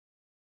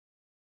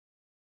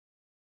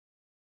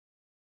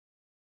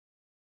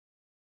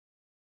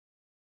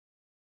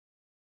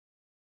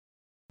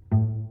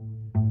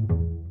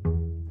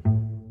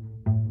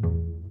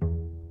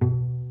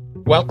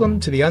Welcome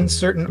to The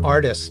Uncertain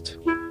Artist,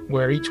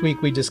 where each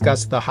week we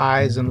discuss the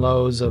highs and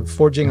lows of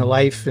forging a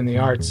life in the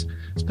arts,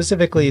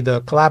 specifically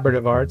the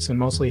collaborative arts, and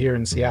mostly here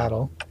in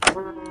Seattle.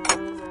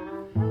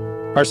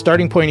 Our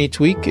starting point each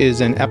week is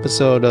an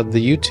episode of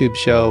the YouTube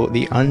show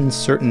The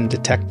Uncertain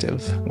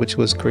Detective, which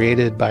was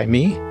created by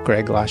me,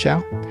 Gregg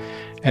Joe,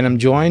 and I'm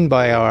joined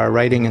by our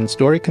writing and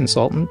story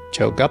consultant,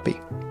 Joe Guppy.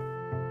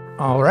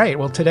 All right,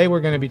 well, today we're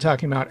going to be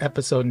talking about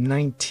episode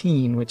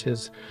 19, which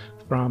is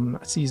from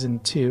season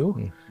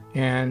 2.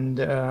 And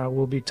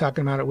we'll be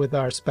talking about it with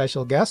our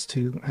special guest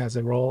who has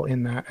a role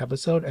in that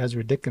episode,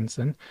 Ezra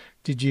Dickinson.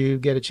 Did you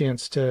get a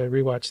chance to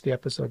rewatch the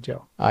episode,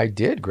 Joe? I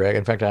did, Greg.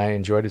 In fact, I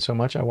enjoyed it so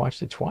much I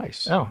watched it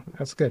twice. Oh,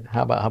 that's good.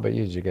 How about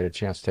you? Did you get a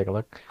chance to take a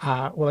look?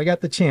 Well, I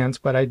got the chance,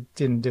 but I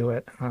didn't do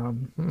it.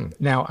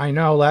 Now, I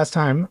know last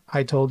time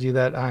I told you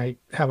that I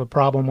have a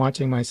problem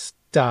watching my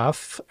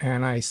stuff,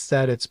 and I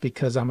said it's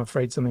because I'm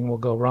afraid something will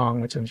go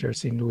wrong, which I'm sure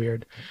seemed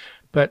weird.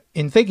 But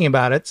in thinking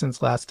about it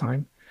since last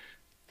time,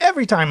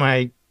 every time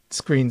I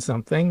screen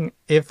something,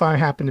 if I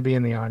happen to be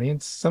in the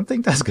audience,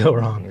 something does go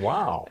wrong.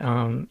 Wow.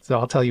 So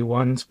I'll tell you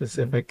one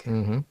specific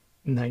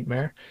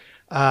nightmare.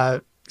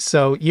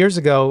 So years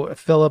ago,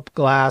 Philip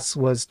Glass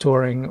was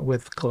touring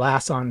with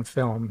Glass on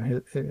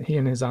Film. He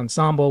and his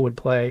ensemble would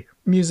play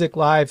music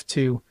live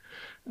to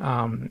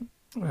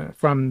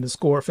from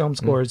the film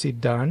scores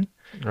he'd done.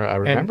 I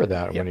remember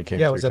that when he came.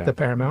 Yeah, it was at the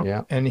Paramount.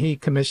 Yeah. And he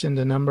commissioned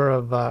a number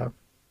of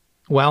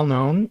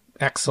well-known,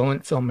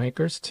 excellent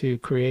filmmakers to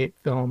create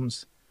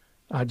films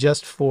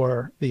just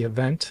for the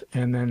event.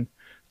 And then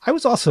I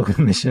was also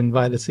commissioned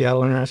by the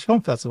Seattle International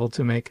Film Festival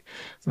to make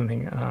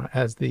something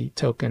as the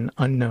token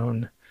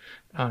unknown,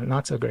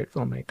 not so great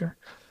filmmaker.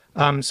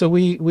 So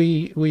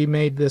we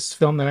made this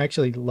film that I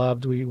actually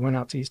loved. We went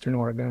out to Eastern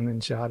Oregon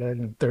and shot it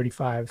in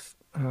 35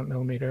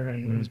 millimeter,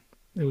 and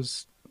it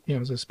was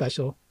a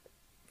special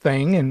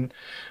thing,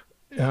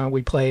 and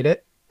we played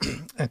it.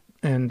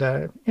 And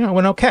it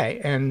went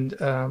okay. And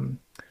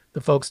the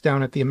folks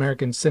down at the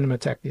American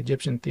Cinematheque, the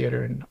Egyptian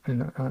theater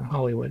in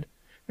Hollywood,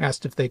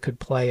 asked if they could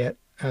play it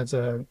as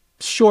a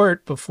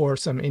short before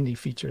some indie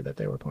feature that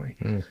they were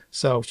playing.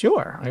 So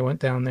sure, I went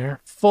down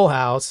there, full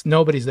house,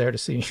 nobody's there to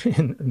see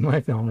in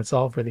my film. It's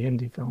all for the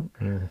indie film.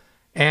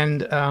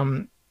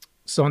 And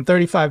so on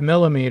 35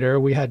 millimeter,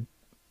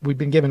 we'd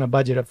been given a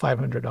budget of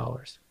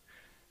 $500.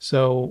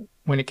 So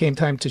when it came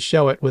time to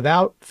show it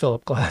without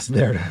Philip Glass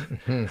there,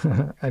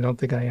 I don't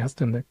think I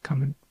asked him to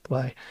come and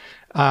play.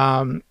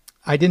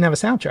 I didn't have a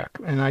soundtrack,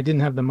 and I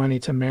didn't have the money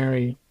to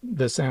marry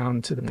the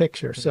sound to the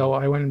picture. So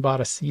I went and bought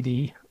a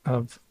CD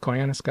of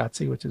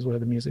Koyaanisqatsi, which is where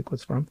the music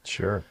was from.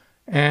 Sure.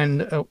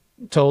 And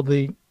told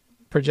the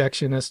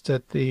projectionist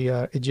at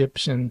the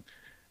Egyptian,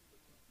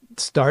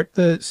 start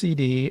the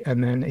CD,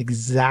 and then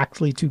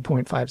exactly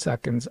 2.5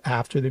 seconds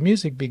after the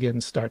music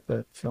begins, start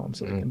the film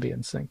so it can be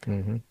in sync.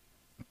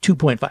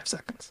 2.5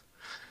 seconds.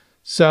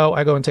 So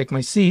I go and take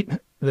my seat.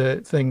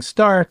 The thing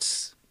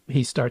starts.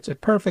 He starts it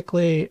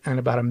perfectly. And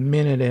about a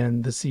minute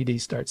in, the CD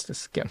starts to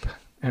skip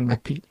and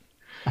repeat.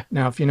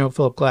 Now, if you know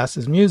Philip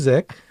Glass's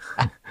music,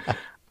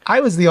 I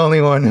was the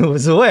only one who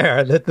was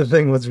aware that the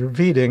thing was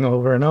repeating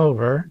over and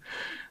over.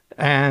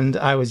 And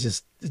I was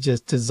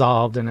just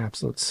dissolved in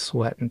absolute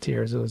sweat and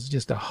tears. It was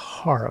just a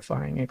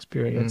horrifying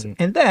experience.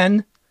 And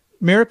then,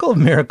 miracle of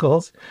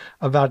miracles,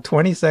 about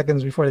 20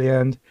 seconds before the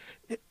end,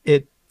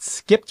 it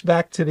skipped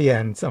back to the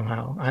end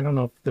somehow. I don't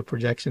know if the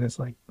projectionist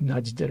like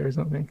nudged it or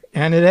something.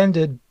 And it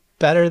ended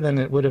better than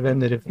it would have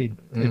ended if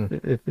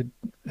it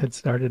had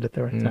started at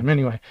the right time.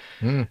 Anyway,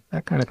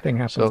 that kind of thing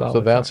happens all the time. So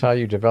that's how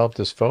you developed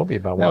this phobia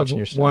about watching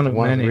your stuff. One of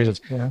many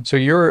reasons. Yeah. So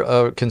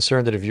you're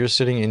concerned that if you're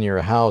sitting in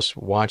your house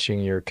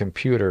watching your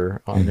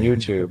computer on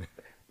YouTube,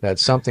 that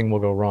something will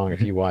go wrong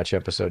if you watch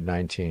episode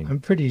 19.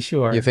 I'm pretty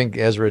sure. You think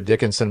Ezra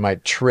Dickinson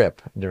might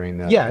trip during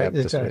that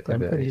episode? Exactly.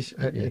 I'm pretty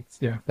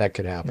sure. That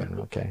could happen.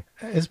 Yeah. Okay.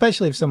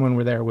 Especially if someone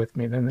were there with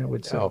me, then that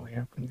would certainly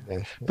happen.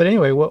 Yeah. But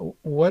anyway,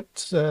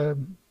 what's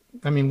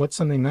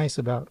something nice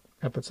about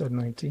episode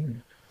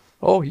 19?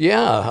 Oh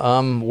yeah.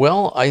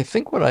 Well, I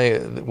think what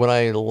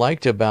I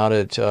liked about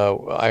it,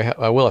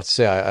 I will have to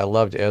say I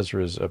loved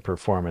Ezra's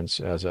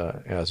performance as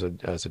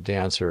a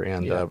dancer,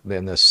 and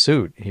the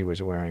suit he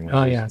was wearing.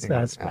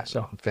 That's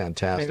special.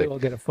 Fantastic. Maybe we'll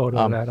get a photo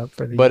of that up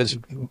for the.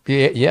 But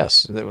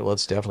yes,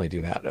 let's definitely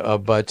do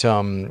that. But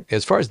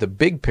as far as the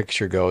big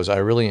picture goes, I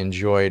really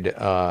enjoyed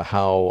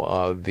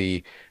how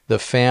the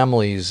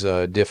family's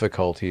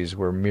difficulties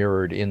were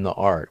mirrored in the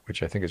art,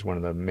 which I think is one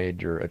of the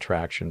major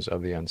attractions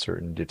of The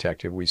Uncertain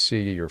Detective. We see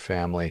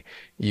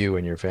you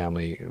and your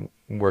family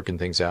working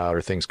things out,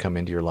 or things come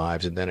into your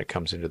lives, and then it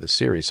comes into the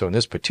series. So in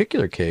this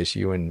particular case,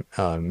 you and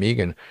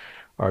Megan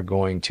are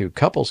going to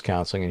couples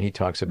counseling, and he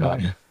talks about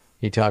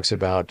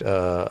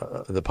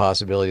the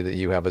possibility that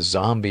you have a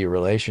zombie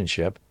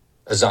relationship.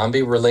 A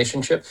zombie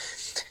relationship?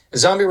 A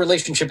zombie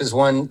relationship is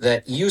one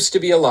that used to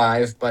be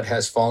alive, but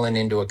has fallen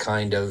into a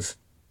kind of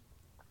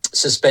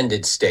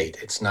suspended state.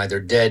 It's neither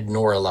dead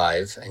nor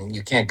alive, and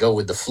you can't go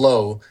with the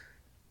flow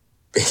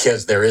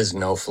because there is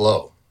no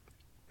flow.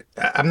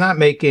 I'm not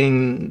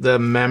making the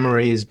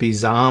memories be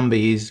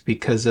zombies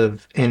because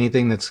of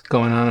anything that's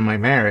going on in my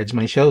marriage.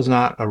 My show's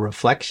not a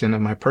reflection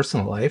of my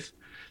personal life.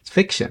 It's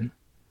fiction.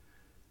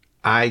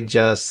 I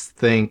just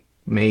think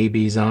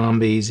maybe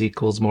zombies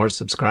equals more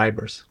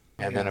subscribers.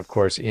 And then, of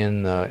course,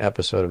 in the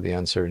episode of The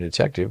Uncertain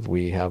Detective,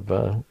 we have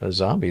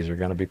zombies are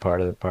going to be part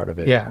of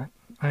it. Yeah,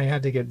 I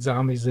had to get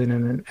zombies in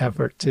an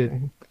effort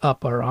to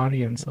up our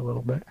audience a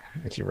little bit.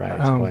 You're right.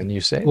 Well, and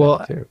you say Well,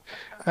 that too.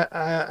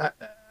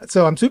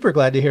 so I'm super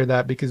glad to hear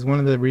that because one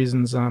of the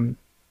reasons I'm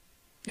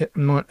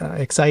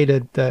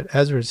excited that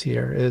Ezra's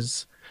here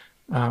is,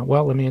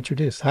 well, let me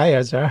introduce. Hi,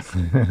 Ezra.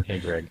 Hey,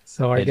 Greg.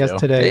 So our Hey, guest Joe.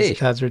 today Hey.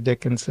 is Ezra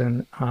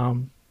Dickinson.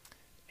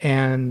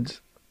 And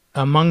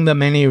among the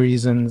many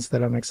reasons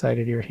that I'm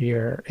excited you're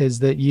here is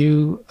that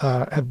you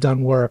have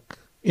done work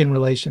in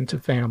relation to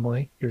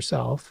family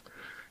yourself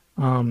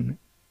in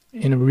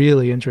a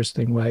really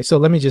interesting way. So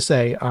let me just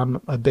say,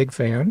 I'm a big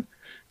fan.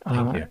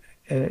 Thank you.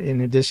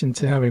 In addition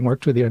to having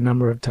worked with you a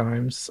number of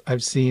times,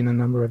 I've seen a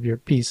number of your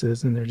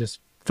pieces, and they're just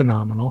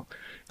phenomenal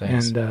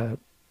Thanks.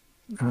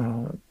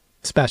 and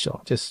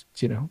special. Just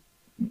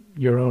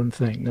your own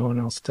thing. No one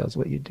else does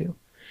what you do.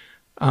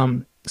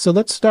 So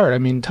let's start. I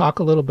mean, talk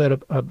a little bit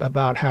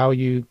about how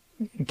you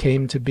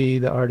came to be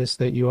the artist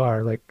that you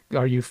are. Like,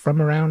 are you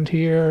from around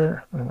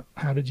here?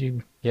 How did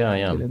you Yeah, I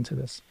get am. into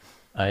this?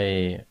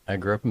 I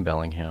grew up in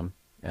Bellingham,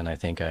 and I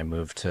think I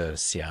moved to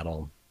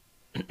Seattle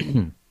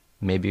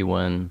maybe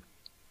when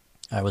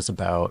I was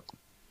about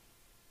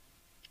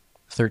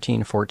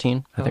 13,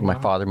 14. I Oh, think my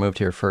wow. father moved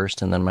here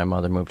first, and then my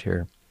mother moved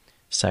here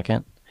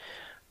second.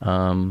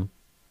 Um,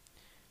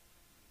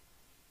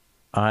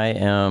 I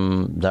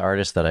am the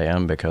artist that I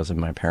am because of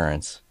my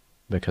parents,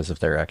 because of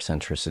their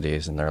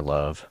eccentricities and their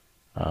love.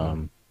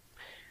 Um,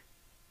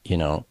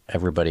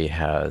 Everybody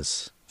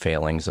has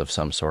failings of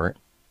some sort,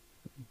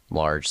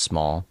 large,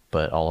 small,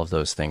 but all of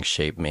those things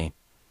shape me.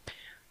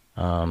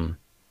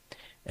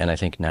 And I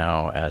think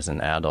now, as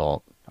an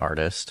adult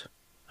artist,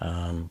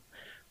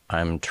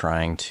 I'm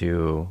trying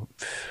to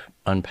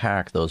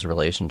unpack those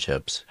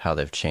relationships, how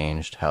they've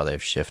changed, how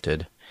they've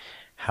shifted,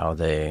 how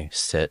they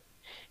sit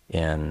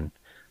in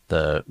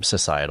the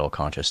societal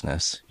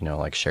consciousness,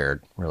 like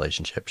shared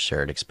relationships,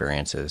 shared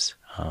experiences.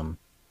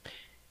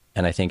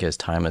 And I think as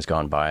time has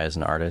gone by as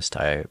an artist,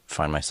 I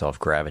find myself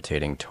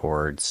gravitating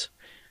towards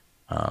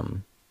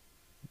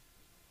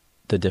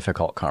the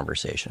difficult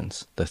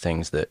conversations, the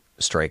things that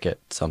strike at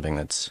something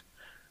that's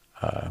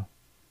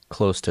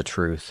close to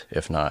truth,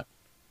 if not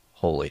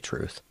wholly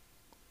truth.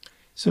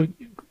 So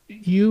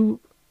you,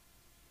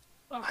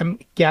 I'm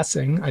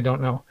guessing, I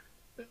don't know,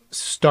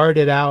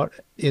 started out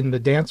in the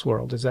dance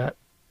world. Is that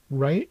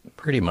right?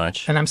 Pretty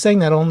much. And I'm saying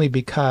that only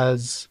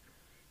because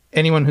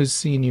anyone who's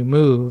seen you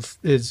move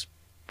is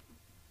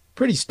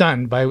pretty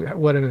stunned by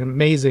what an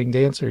amazing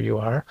dancer you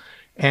are.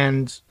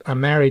 And I'm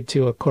married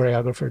to a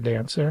choreographer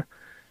dancer,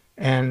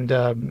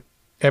 and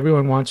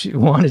everyone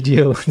wanted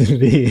you to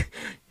be,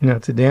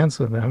 to dance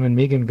with them. And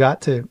Megan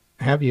got to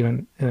have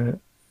you and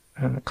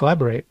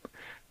collaborate.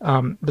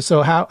 But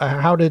so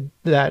how did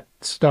that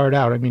start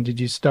out? I mean, did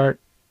you start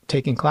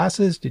taking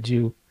classes? Did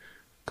you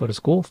go to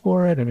school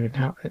for it? I mean,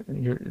 how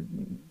you're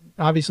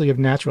obviously you have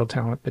natural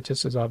talent, but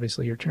just as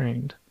obviously you're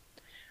trained.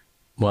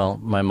 Well,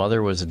 my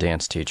mother was a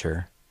dance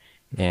teacher,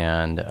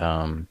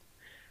 and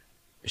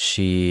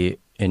she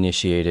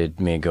initiated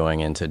me going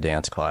into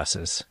dance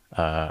classes.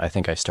 I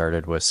think I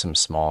started with some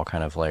small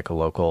kind of like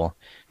local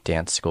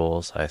dance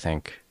schools. I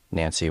think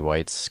Nancy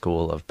White's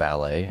School of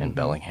Ballet in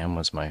Bellingham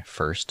was my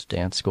first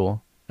dance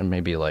school, and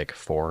maybe like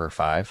 4 or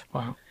 5.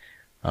 Wow.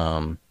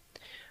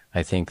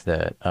 I think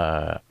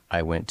that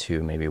I went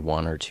to maybe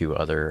 1 or 2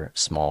 other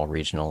small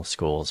regional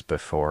schools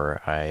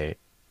before I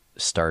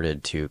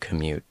started to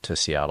commute to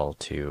Seattle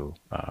to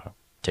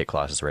take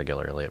classes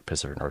regularly at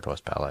Pacific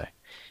Northwest Ballet.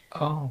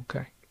 Oh,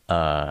 okay.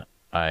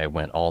 I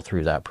went all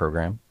through that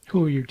program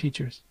Who are your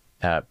teachers?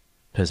 at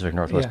Pacific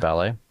Northwest Yeah.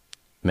 Ballet.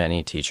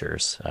 Many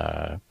teachers,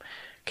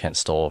 Kent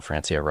Stoll,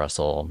 Francia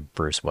Russell,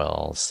 Bruce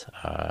Wells,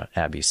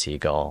 Abby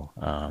Siegel,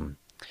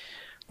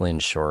 Lynn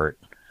Short,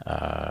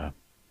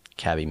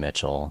 Cabby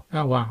Mitchell,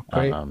 Oh, wow.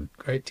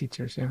 Great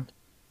teachers. Yeah.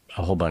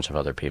 a whole bunch of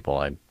other people.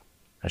 I'm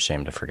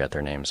ashamed to forget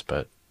their names,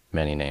 but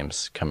many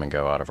names come and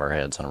go out of our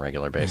heads on a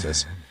regular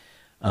basis.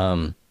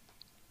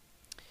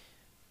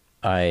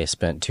 I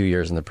spent 2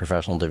 years in the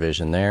professional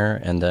division there,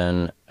 and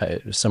then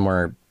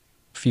somewhere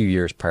a few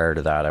years prior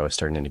to that, I was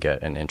starting to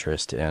get an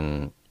interest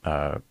in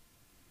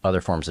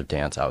other forms of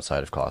dance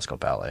outside of classical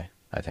ballet.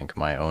 I think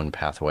my own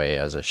pathway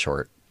as a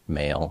short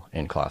male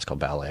in classical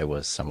ballet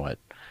was somewhat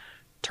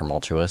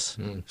tumultuous.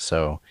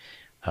 So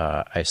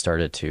I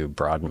started to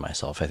broaden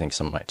myself. I think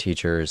some of my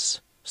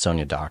teachers,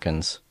 Sonia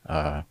Dawkins,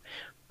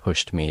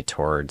 pushed me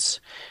towards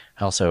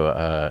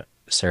also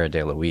Sarah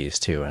De Louise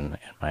too in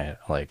my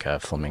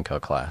flamenco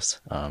class.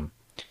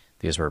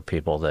 These were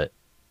people that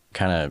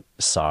kind of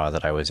saw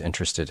that I was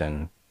interested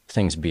in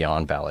things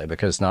beyond ballet,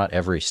 because not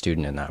every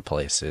student in that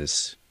place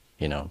is,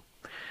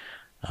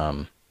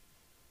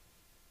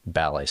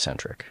 ballet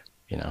centric.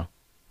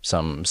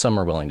 Some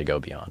are willing to go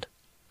beyond.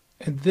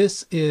 And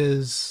this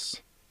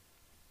is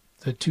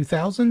the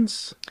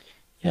 2000s?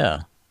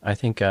 Yeah, I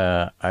think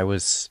I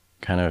was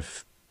kind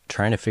of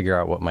trying to figure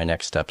out what my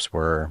next steps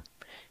were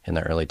in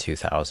the early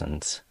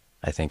 2000s.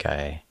 I think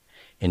I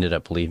ended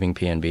up leaving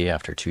PNB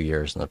after 2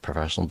 years in the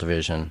professional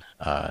division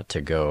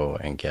to go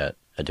and get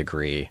a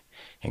degree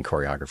in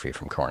choreography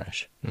from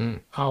Cornish.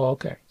 Oh,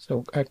 okay.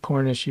 So at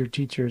Cornish, your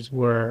teachers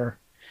were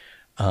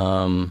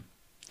Um,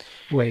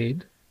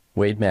 Wade.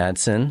 Wade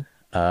Madsen,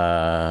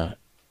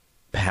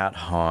 Pat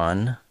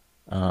Hahn,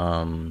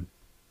 um,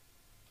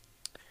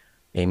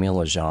 Amy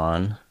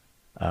Lejean,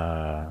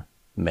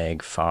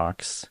 Meg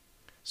Fox.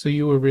 So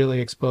you were really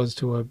exposed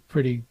to a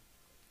pretty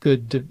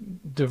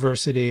good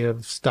diversity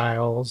of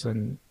styles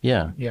and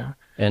Yeah. yeah.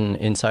 And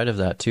inside of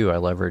that too, I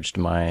leveraged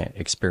my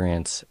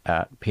experience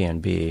at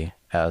PNB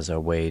as a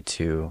way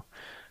to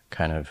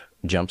kind of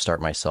jumpstart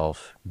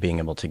myself being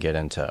able to get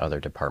into other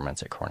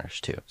departments at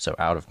Cornish too. So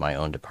out of my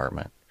own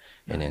department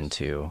and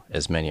into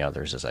as many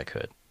others as I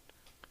could.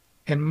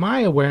 And my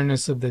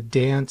awareness of the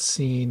dance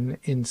scene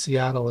in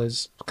Seattle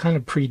is kind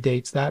of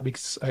predates that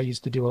because I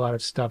used to do a lot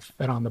of stuff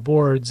at On the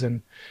Boards,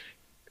 and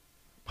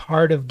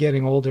part of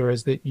getting older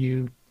is that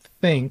you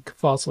think,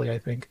 falsely I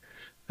think,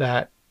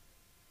 that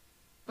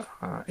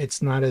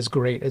it's not as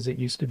great as it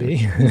used to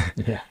be.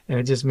 Yeah. And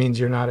it just means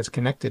you're not as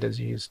connected as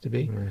you used to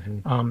be.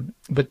 Mm-hmm.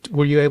 But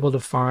were you able to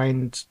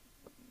find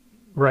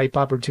ripe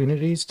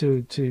opportunities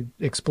to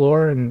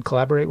explore and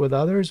collaborate with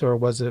others, or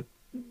was it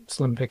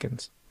slim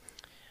pickings?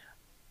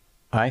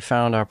 I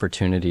found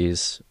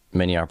opportunities,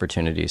 many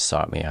opportunities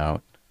sought me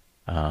out.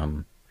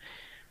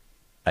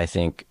 I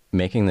think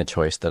making the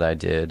choice that I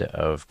did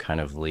of kind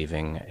of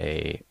leaving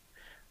a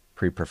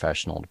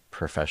pre-professional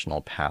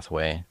professional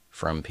pathway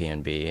from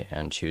PNB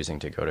and choosing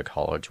to go to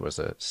college was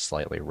a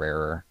slightly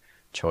rarer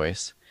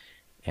choice.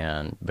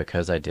 And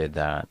because I did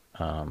that,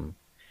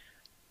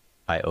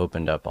 I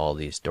opened up all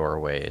these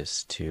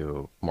doorways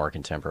to more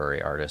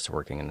contemporary artists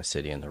working in the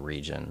city and the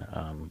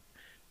region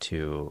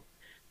to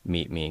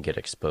meet me, get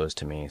exposed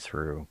to me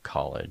through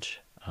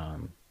college,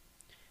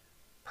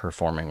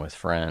 performing with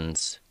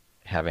friends,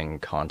 having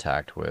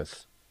contact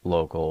with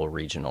local,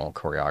 regional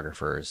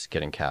choreographers,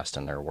 getting cast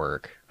in their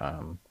work,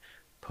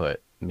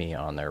 put me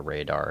on their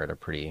radar at a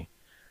pretty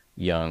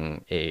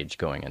young age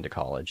going into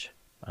college.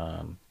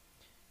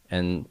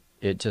 And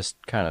it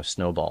just kind of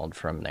snowballed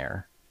from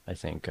there. I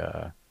think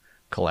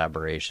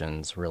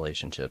collaborations,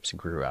 relationships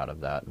grew out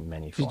of that in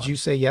many forms. Did you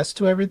say yes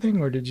to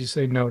everything, or did you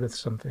say no to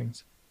some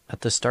things?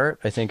 At the start,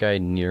 I think I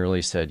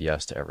nearly said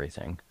yes to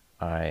everything.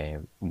 I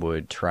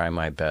would try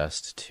my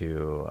best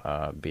to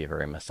be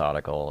very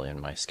methodical in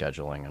my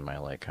scheduling and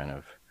my kind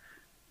of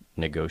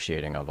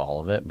negotiating of all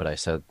of it. But I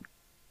said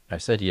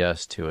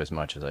yes to as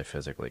much as I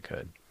physically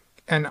could.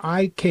 And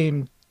I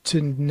came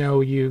to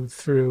know you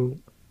through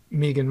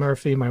Megan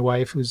Murphy, my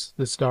wife, who's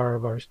the star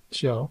of our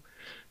show,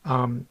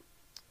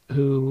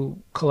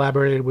 who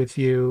collaborated with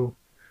you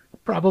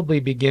probably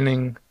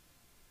beginning,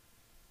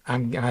 I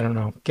don't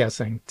know,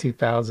 guessing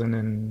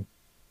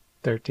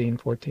 2013,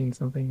 14,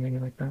 something maybe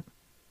like that.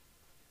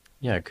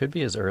 Yeah, it could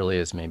be as early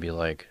as maybe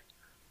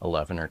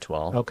 11 or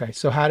 12. Okay,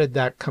 so how did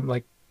that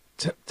come?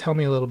 Tell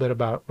me a little bit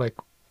about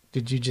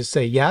did you just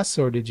say yes,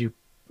 or did you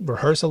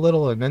rehearse a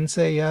little and then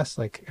say yes?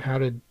 How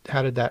did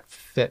that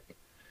fit?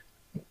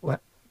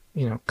 What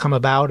come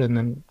about, and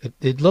then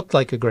it looked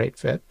like a great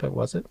fit, but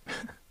was it?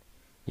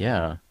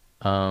 Yeah,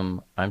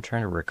 I'm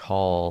trying to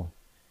recall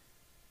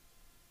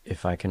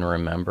if I can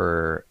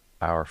remember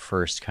our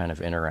first kind of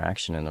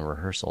interaction in the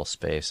rehearsal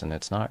space, and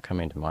it's not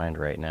coming to mind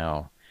right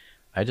now.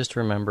 I just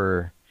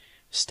remember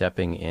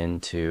stepping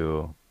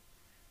into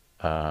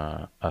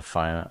a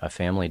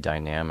family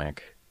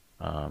dynamic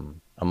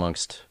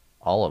amongst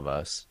all of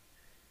us,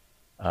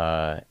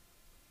 and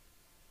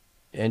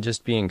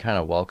just being kind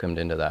of welcomed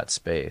into that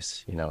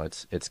space.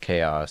 It's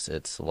chaos,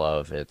 it's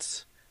love,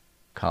 it's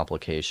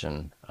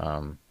complication,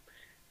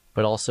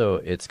 but also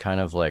it's kind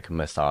of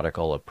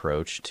methodical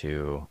approach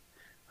to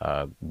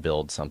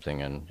build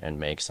something and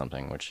make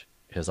something, which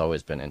has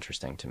always been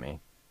interesting to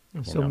me.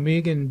 So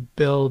Megan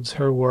builds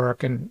her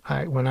work, and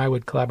when I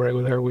would collaborate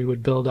with her, we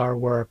would build our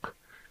work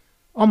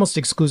almost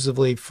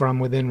exclusively from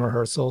within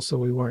rehearsal. So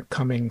we weren't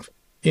coming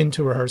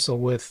into rehearsal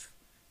with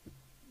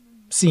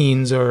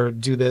scenes or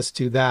do this,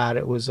 do that.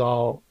 It was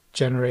all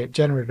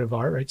generative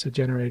art, right? So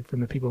generated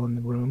from the people in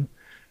the room.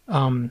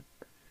 And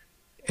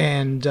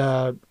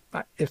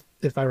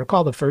if I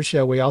recall the first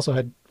show, we also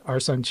had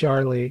our son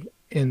Charlie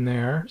in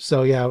there.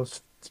 So yeah, it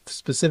was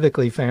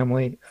specifically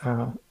family,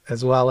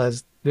 as well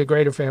as the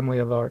greater family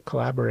of our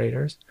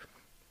collaborators.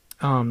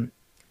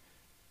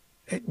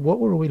 What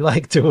were we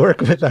like to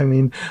work with? I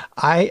mean,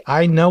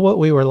 I know what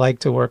we were like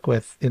to work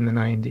with in the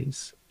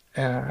 90s,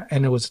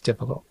 and it was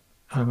difficult.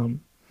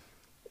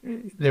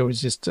 There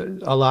was just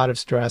a lot of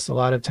stress, a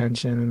lot of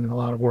tension, and a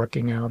lot of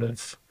working out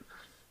of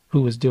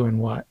who was doing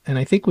what. And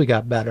I think we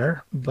got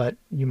better, but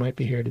you might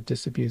be here to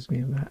disabuse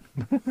me of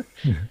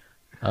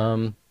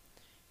that.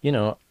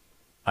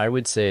 I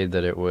would say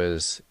that it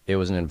was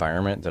an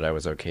environment that I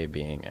was okay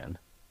being in.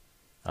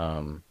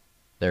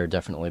 there have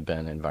definitely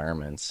been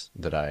environments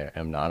that I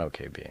am not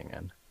okay being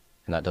in.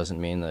 And that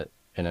doesn't mean that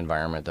an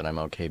environment that I'm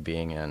okay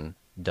being in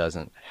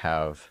doesn't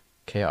have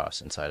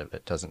chaos inside of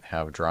it, doesn't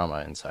have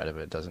drama inside of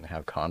it, doesn't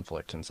have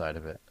conflict inside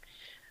of it.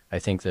 I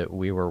think that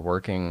we were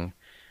working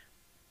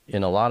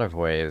in a lot of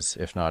ways,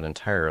 if not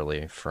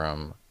entirely,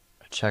 from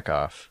a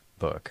Chekhov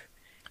book.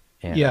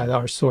 Yeah, And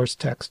our source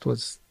text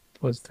was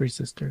Three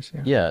Sisters.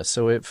 Yeah. yeah,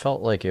 so it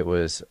felt like it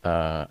was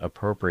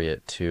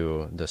appropriate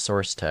to the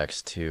source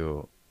text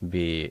to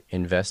be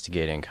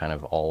investigating kind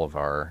of all of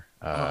Oh,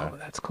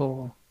 that's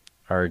cool.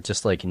 our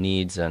just like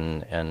needs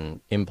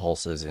and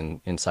impulses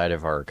inside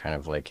of our kind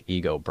of like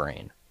ego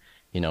brain,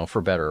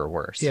 for better or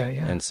worse. Yeah,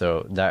 yeah. And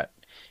so that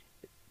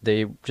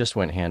they just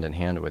went hand in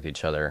hand with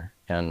each other.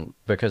 And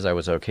because I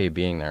was okay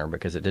being there,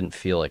 because it didn't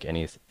feel like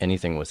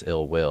anything was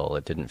ill will,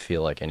 it didn't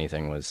feel like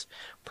anything was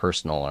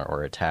personal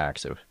or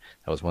attacks. That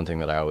was one thing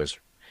that I always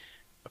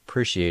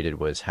appreciated,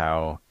 was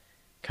how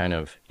kind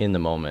of in the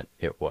moment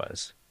it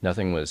was.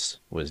 Nothing was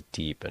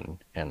deep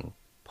and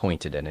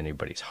pointed at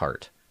anybody's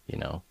heart.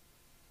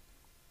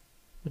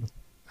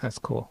 That's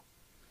cool.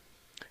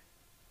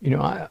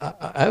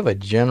 I have a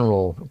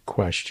general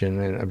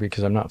question, and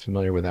because I'm not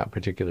familiar with that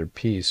particular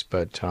piece,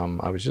 but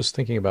I was just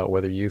thinking about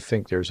whether you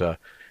think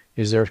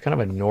is there kind of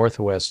a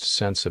Northwest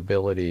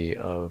sensibility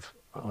of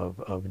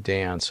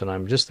dance, and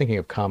I'm just thinking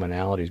of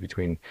commonalities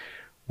between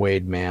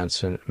Wade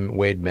Madsen,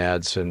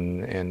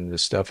 and the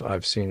stuff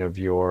I've seen of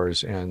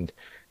yours, and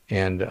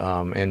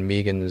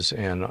Megan's,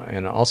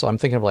 and also I'm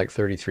thinking of like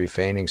 33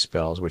 Feigning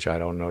Spells, which I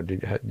don't know.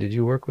 Did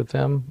you work with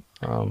them?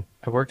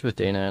 I worked with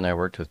Dana and I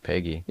worked with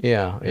Peggy.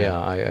 Yeah.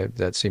 I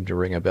that seemed to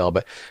ring a bell.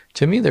 But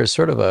to me, there's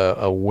sort of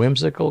a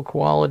whimsical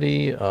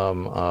quality,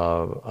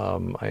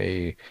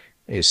 a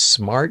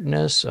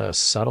smartness, a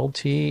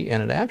subtlety,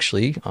 and it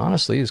actually,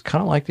 honestly, is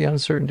kind of like the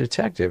Uncertain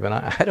Detective. And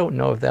I don't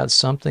know if that's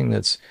something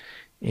that's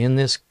in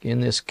this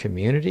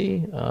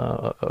community,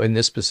 in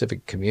this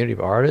specific community of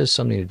artists,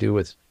 something to do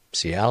with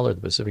Seattle or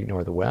the Pacific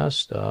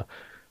Northwest.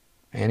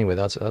 Anyway,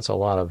 that's that's a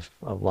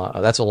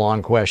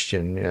long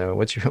question.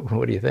 What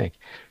do you think?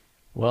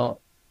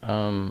 Well,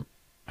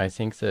 I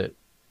think that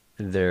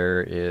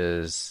there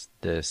is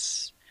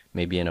this,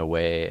 maybe in a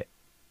way,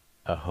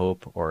 a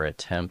hope or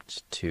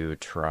attempt to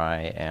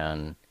try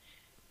and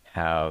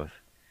have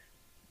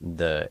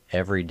the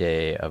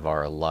everyday of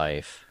our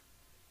life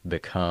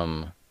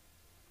become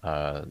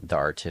the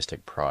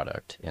artistic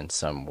product in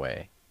some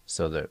way,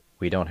 so that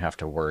we don't have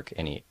to work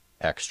any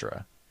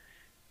extra.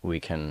 We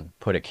can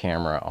put a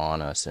camera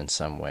on us in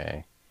some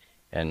way,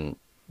 and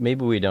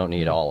maybe we don't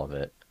need all of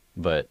it,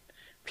 but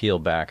peel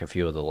back a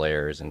few of the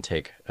layers and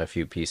take a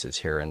few pieces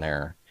here and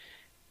there.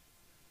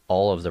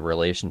 All of the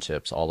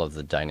relationships, all of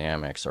the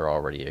dynamics are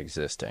already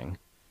existing,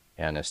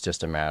 and it's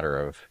just a matter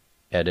of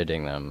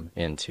editing them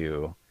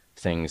into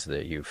things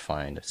that you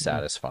find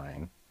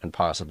satisfying, and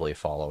possibly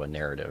follow a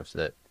narrative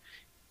that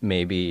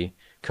maybe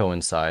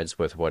coincides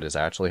with what is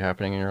actually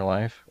happening in your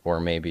life, or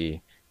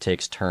maybe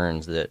takes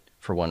turns that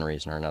for one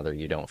reason or another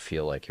you don't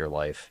feel like your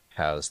life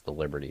has the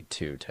liberty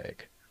to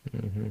take.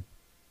 Mm-hmm.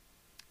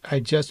 I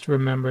just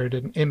remembered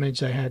an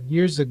image I had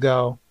years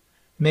ago.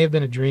 It may have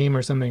been a dream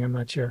or something, I'm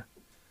not sure.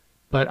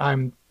 But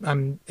I'm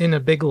in a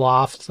big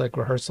loft, like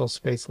rehearsal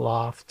space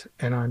loft,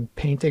 and I'm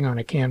painting on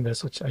a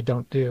canvas, which I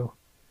don't do.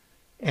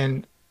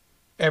 And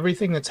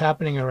everything that's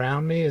happening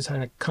around me is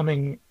kind of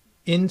coming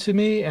into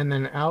me and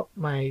then out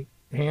my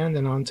hand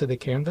and onto the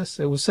canvas.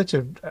 It was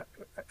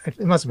it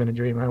must have been a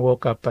dream. I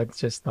woke up, I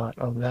just thought,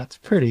 oh, that's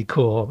pretty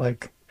cool.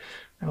 Like,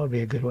 that would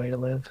be a good way to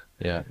live.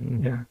 Yeah.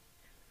 Yeah.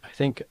 I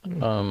think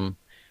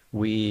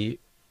we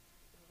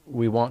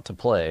want to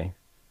play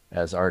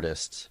as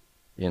artists,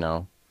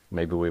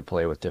 Maybe we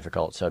play with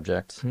difficult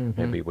subjects.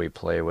 Mm-hmm. Maybe we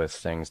play with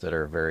things that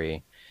are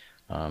very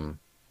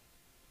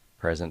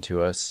present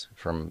to us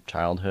from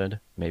childhood.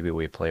 Maybe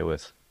we play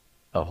with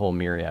a whole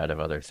myriad of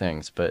other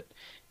things, but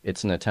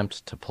it's an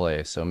attempt to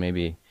play. So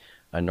maybe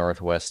a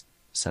Northwest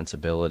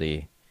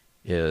sensibility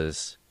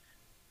is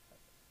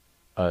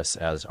us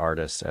as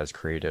artists, as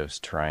creatives,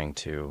 trying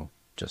to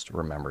just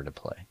remember to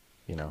play,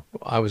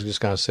 I was just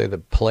going to say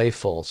that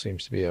playful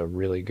seems to be a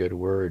really good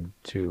word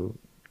to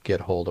get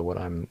hold of what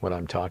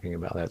I'm talking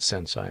about, that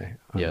sense I'm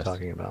Yes.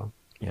 talking about.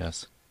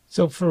 Yes.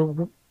 So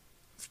for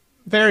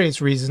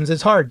various reasons,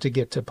 it's hard to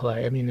get to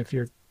play. I mean, if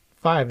you're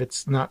 5,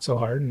 it's not so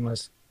hard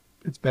unless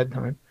it's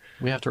bedtime.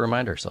 We have to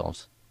remind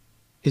ourselves.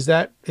 Is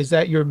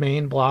that your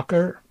main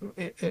blocker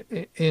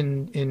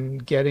in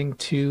getting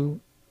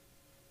to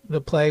the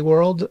play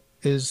world,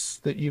 is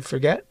that you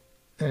forget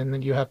and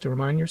then you have to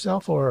remind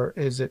yourself, or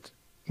is it,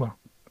 well,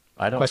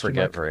 I don't question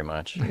forget mark. very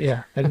much.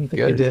 Yeah, I didn't think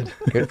you Good. did.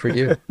 Good for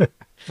you.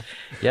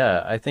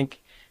 Yeah, I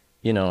think,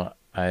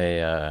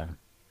 I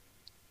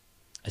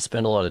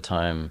spend a lot of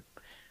time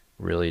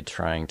really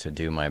trying to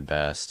do my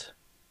best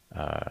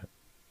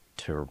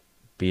to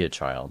be a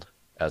child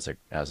as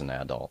an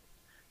adult,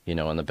 in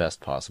the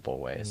best possible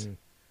ways.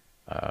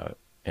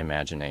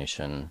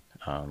 Imagination,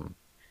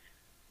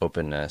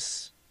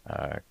 openness,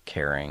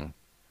 caring,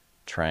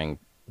 trying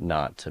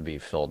not to be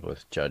filled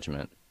with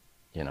judgment,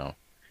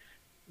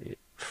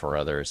 for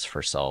others,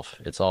 for self.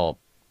 It's all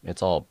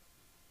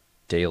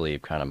daily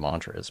kind of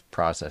mantras,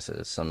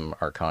 processes. Some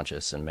are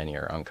conscious and many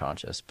are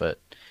unconscious, but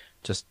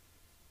just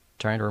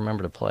trying to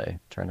remember to play,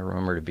 trying to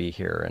remember to be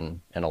here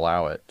and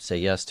allow it, say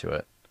yes to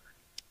it.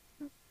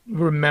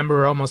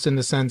 Remember, almost in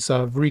the sense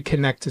of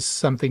reconnect to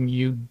something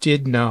you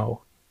did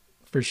know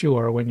for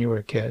sure when you were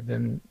a kid.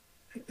 And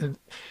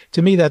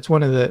to me, that's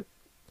like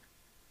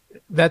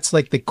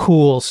the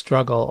cool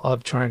struggle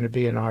of trying to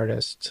be an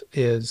artist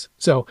is.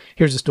 So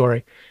here's a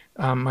story.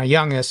 My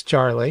youngest,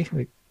 Charlie,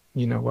 who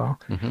you know well,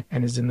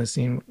 and is in the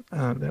scene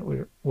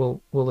that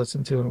we'll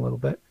listen to in a little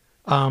bit.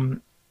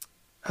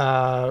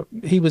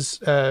 He was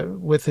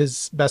with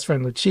his best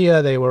friend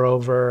Lucia. They were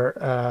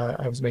over.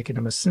 I was making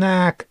him a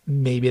snack.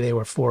 Maybe they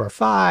were 4 or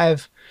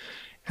 5,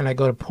 and I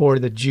go to pour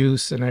the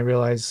juice, and I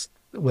realize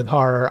with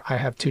horror I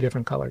have 2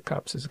 different colored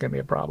cups. This is gonna be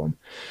a problem.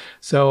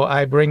 So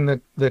I bring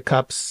the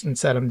cups and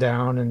set them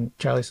down, and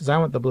Charlie says, "I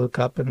want the blue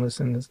cup," and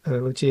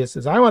Lucia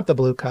says, "I want the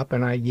blue cup,"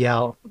 and I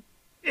yell,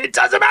 "It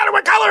doesn't matter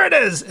what color it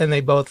is!" And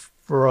they both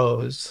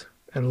froze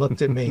and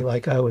looked at me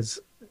like I was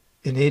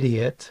an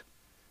idiot.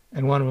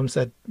 And one of them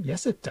said,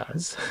 "Yes, it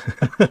does."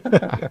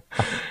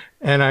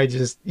 And I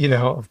just,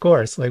 of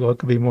course, like what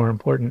could be more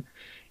important?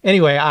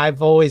 Anyway,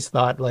 I've always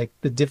thought like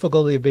the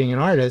difficulty of being an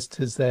artist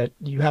is that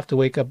you have to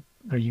wake up,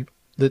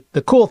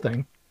 the cool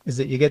thing is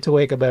that you get to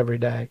wake up every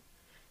day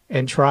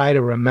and try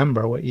to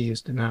remember what you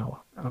used to know,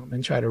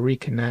 and try to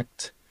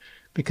reconnect,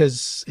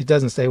 because it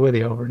doesn't stay with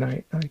you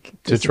overnight. Like,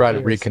 To try to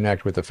disappears.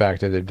 reconnect with the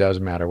fact that it does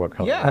matter what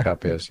color the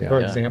cup is. Yeah. For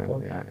Yeah.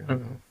 example. Yeah. I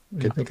don't know. What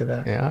do you think of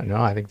that? Yeah,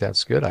 no, I think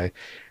that's good.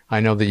 I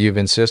know that you've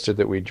insisted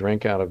that we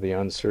drink out of the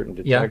uncertain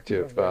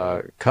detective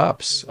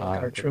cups.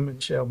 Our Truman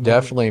Show moment.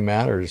 Definitely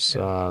matters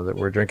that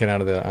we're drinking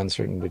out of the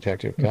uncertain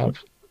detective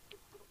cups.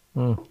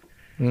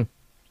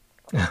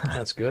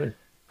 That's good.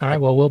 All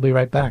right, well, we'll be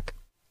right back.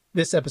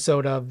 This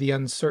episode of The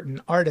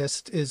Uncertain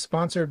Artist is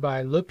sponsored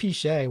by Le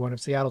Pichet, one of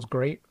Seattle's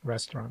great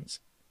restaurants.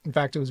 In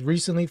fact, it was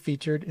recently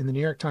featured in the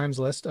New York Times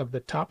list of the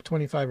top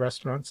 25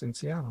 restaurants in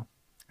Seattle.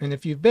 And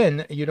if you've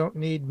been, you don't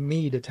need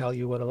me to tell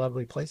you what a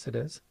lovely place it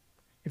is.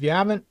 If you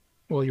haven't,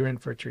 well, you're in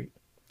for a treat.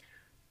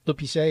 Le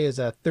Pichet is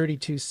a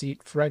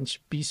 32-seat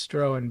French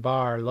bistro and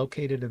bar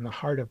located in the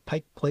heart of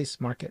Pike Place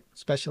Market,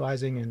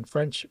 specializing in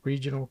French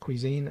regional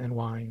cuisine and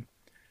wine.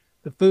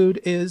 The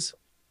food is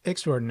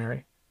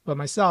extraordinary, but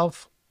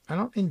myself, I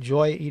don't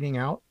enjoy eating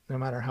out, no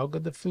matter how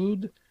good the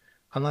food,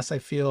 unless I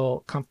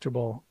feel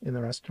comfortable in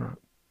the restaurant.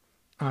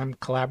 I'm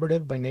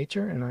collaborative by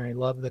nature, and I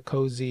love the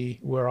cozy,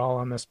 we're all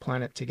on this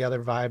planet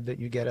together vibe that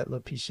you get at Le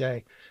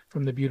Pichet,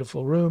 from the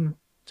beautiful room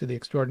to the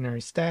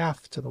extraordinary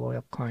staff to the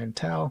loyal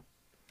clientele.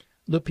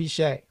 Le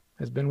Pichet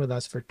has been with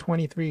us for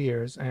 23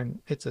 years, and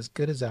it's as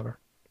good as ever.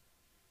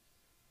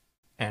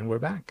 And we're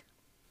back.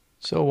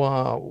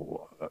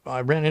 So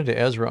I ran into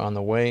Ezra on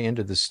the way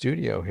into the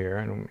studio here,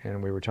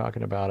 and we were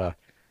talking about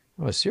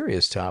a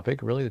serious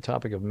topic, really the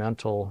topic of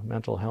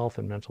mental health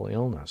and mental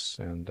illness.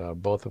 And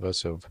both of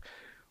us have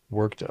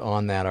worked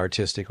on that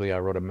artistically. I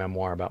wrote a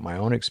memoir about my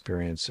own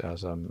experience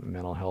as a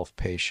mental health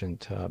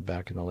patient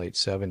back in the late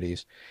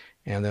 70s.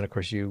 And then, of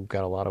course, you've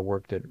got a lot of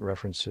work that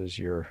references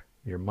your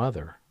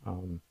mother.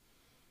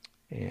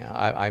 Yeah,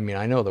 I mean,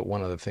 I know that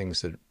one of the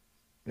things that,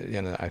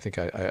 and I think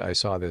I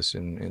saw this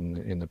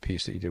in the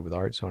piece that you did with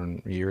Art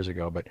Zone years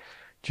ago, but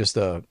just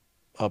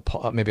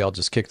maybe I'll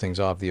just kick things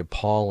off, the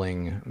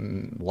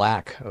appalling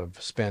lack of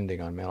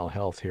spending on mental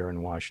health here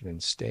in Washington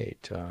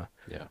State.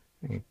 Yeah.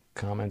 Any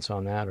comments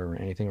on that or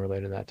anything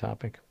related to that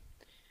topic?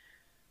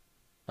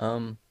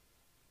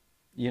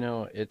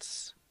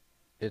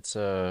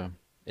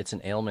 It's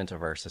an ailment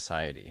of our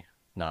society,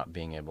 not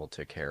being able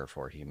to care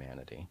for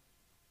humanity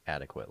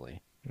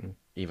adequately,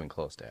 even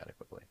close to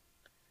adequately.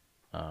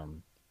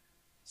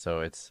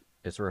 So it's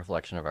a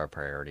reflection of our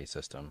priority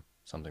system,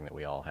 something that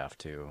we all have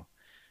to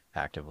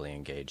actively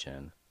engage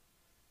in,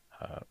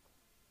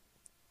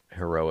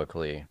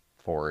 heroically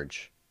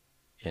forge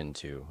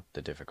into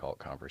the difficult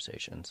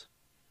conversations.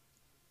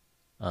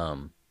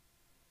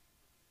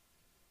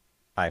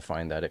 I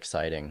find that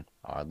exciting,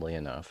 oddly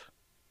enough.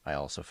 I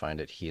also find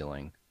it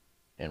healing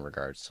in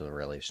regards to the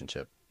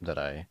relationship that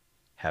I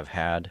have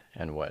had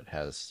and what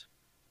has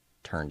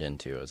turned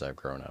into as I've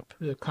grown up.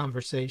 The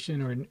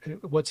conversation, or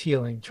what's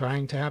healing?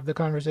 Trying to have the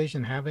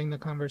conversation, having the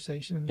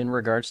conversation? In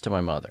regards to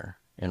my mother,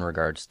 in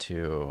regards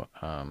to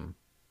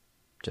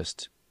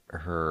just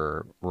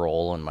her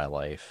role in my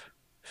life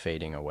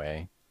fading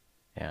away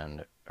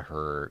and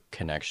her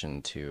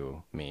connection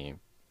to me,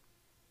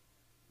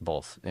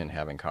 both in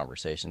having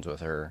conversations with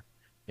her,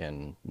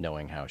 in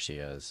knowing how she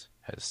has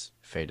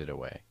faded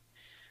away.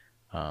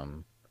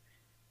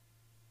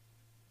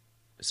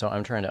 So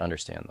I'm trying to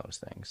understand those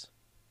things.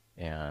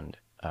 And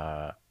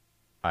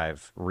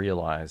I've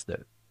realized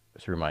that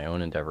through my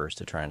own endeavors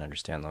to try and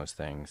understand those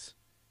things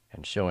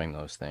and showing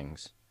those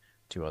things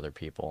to other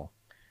people,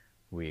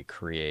 we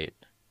create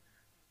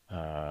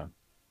a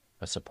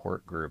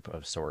support group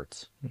of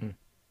sorts,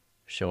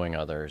 showing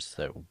others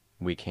that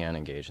we can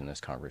engage in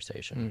this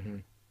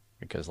conversation.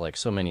 Because like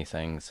so many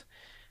things,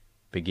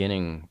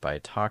 beginning by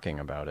talking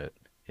about it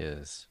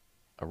is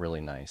a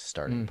really nice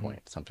starting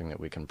point, something that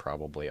we can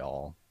probably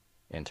all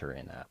enter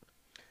in at.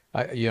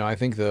 I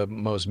think the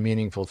most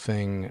meaningful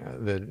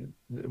thing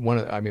one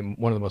of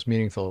the most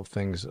meaningful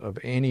things of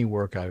any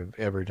work I've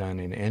ever done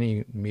in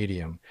any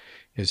medium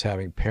is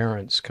having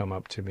parents come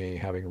up to me,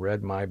 having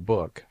read my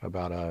book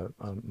about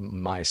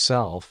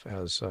myself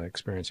as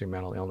experiencing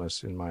mental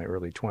illness in my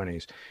early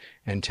 20s,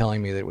 and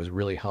telling me that it was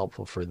really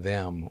helpful for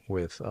them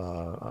with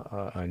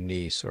a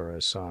niece or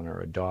a son or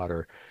a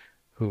daughter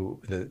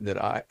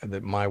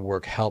that my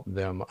work helped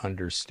them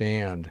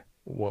understand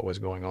what was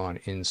going on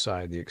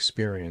inside the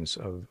experience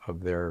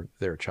of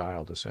their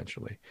child,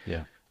 essentially.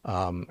 Yeah.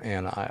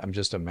 And I'm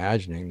just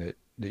imagining that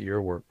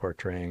your work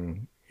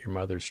portraying your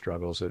mother's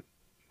struggles, that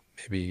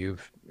maybe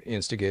you've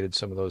instigated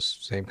some of those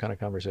same kind of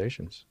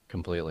conversations.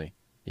 Completely.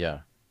 Yeah.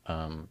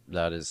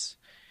 That is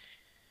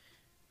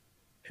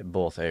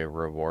both a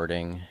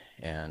rewarding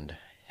and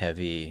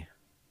heavy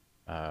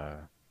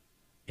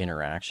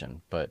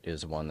interaction, but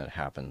is one that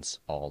happens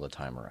all the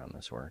time around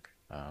this work.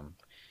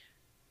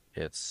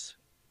 It's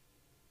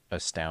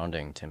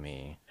astounding to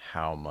me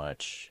how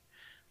much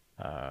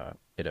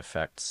it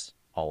affects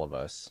all of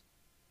us,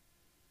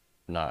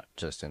 not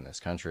just in this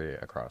country,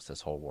 across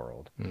this whole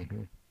world.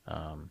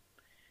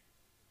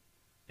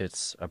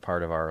 It's a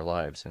part of our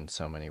lives in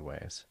so many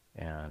ways,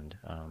 and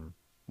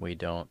we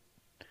don't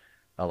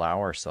allow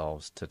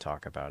ourselves to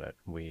talk about it.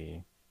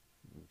 We,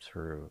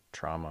 through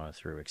trauma,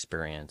 through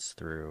experience,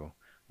 through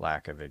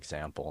lack of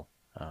example,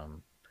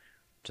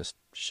 just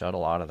shut a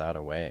lot of that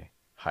away,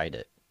 hide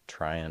it,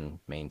 try and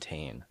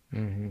maintain.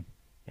 And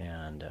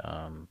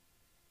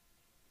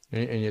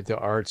yet the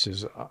arts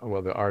is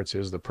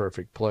the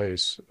perfect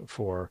place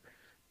for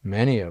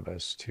many of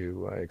us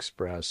to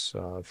express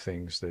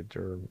things that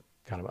are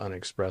kind of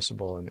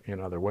unexpressible in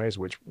other ways,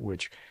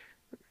 which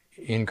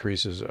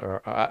increases,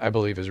 I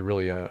believe, is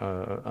really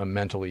a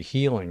mentally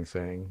healing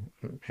thing.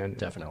 And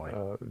Definitely.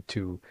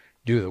 To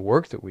do the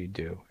work that we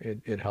do,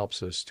 it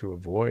helps us to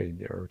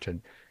avoid or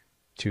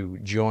to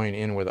join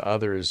in with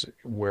others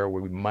where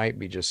we might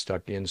be just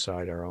stuck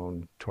inside our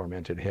own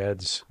tormented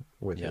heads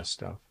with Yeah. this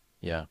stuff.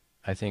 Yeah,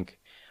 I think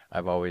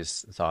I've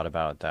always thought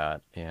about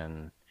that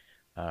in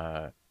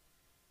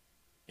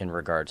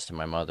regards to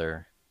my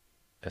mother,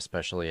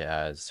 especially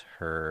as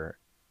her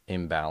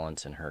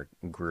imbalance in her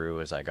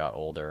grew as I got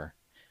older,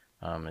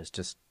 is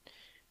just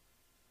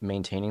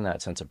maintaining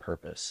that sense of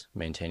purpose,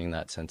 maintaining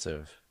that sense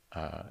of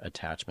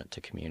attachment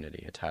to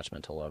community,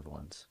 attachment to loved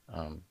ones,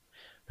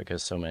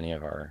 because so many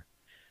of our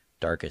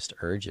darkest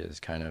urges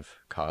kind of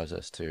cause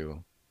us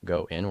to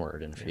go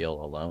inward and feel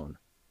alone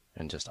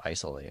and just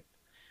isolate.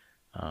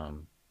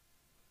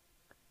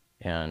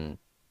 And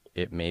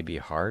it may be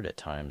hard at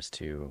times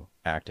to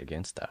act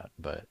against that,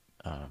 but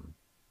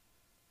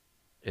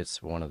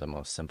it's one of the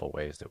most simple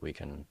ways that we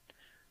can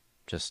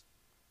just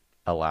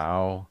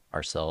allow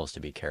ourselves to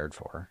be cared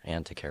for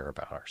and to care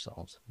about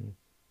ourselves.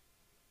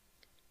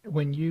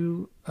 When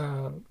you,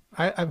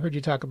 I've heard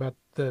you talk about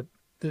the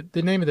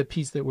name of the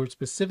piece that we're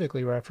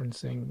specifically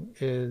referencing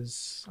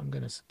is, I'm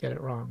going to get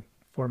it wrong,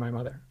 For My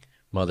Mother.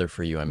 Mother,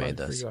 for you, I made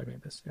Mother, this. For You, I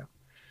Made This, yeah.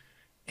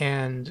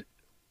 And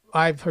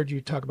I've heard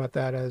you talk about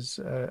that as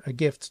a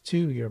gift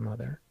to your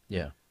mother.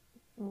 Yeah.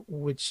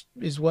 Which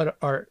is what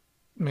art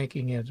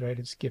making is, right?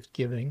 It's gift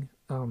giving.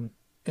 And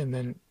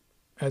then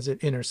as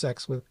it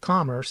intersects with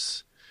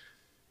commerce,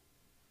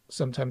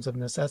 sometimes of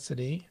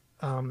necessity,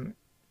 and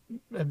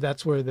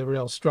that's where the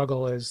real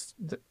struggle is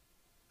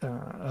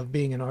of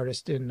being an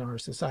artist in our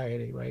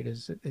society, right?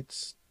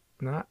 It's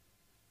not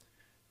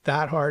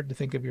that hard to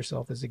think of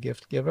yourself as a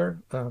gift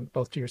giver,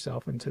 both to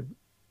yourself and to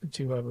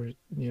whoever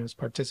is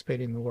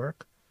participating in the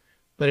work.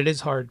 But it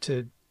is hard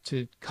to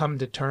come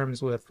to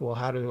terms with, well,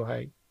 how do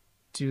I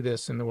do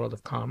this in the world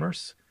of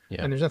commerce?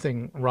 Yeah. And there's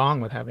nothing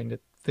wrong with having to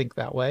think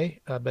that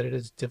way, but it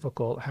is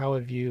difficult. How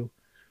have you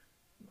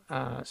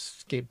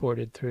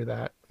skateboarded through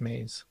that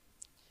maze?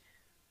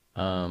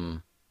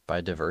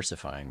 By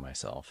diversifying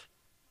myself.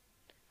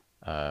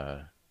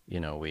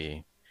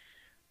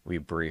 We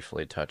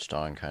briefly touched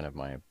on kind of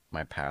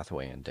my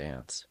pathway in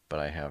dance, but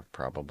I have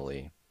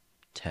probably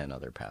 10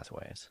 other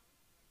pathways.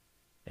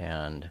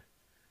 And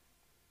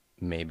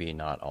maybe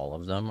not all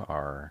of them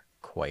are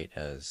quite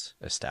as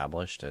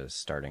established as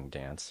starting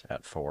dance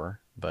at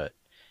 4, but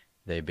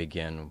they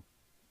begin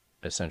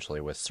essentially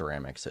with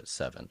ceramics at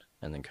 7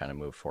 and then kind of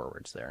move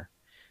forwards there.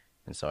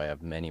 And so I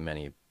have many,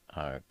 many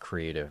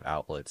creative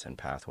outlets and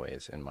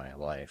pathways in my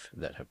life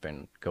that have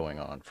been going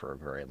on for a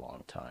very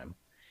long time.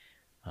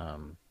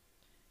 And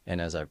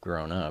as I've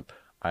grown up,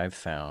 I've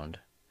found,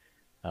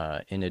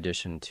 in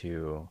addition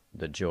to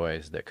the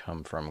joys that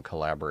come from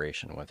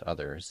collaboration with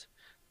others,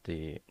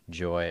 the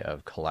joy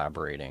of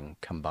collaborating,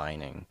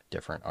 combining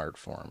different art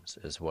forms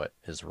is what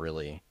is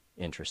really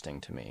interesting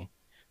to me.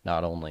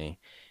 Not only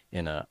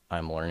in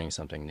I'm learning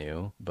something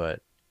new,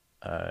 but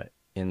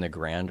in the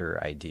grander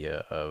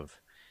idea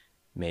of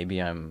maybe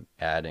I'm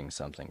adding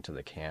something to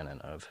the canon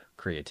of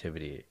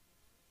creativity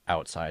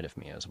outside of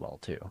me as well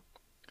too,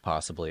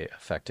 possibly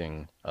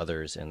affecting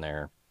others in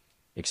their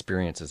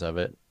experiences of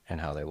it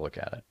and how they look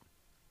at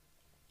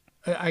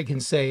it. I can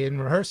say in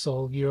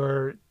rehearsal,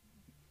 your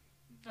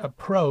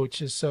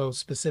approach is so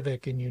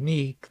specific and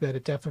unique that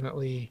it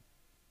definitely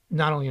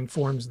not only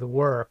informs the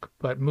work,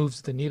 but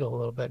moves the needle a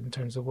little bit in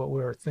terms of what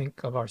we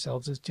think of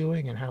ourselves as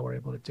doing and how we're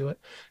able to do it.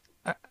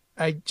 I,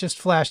 I just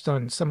flashed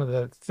on some of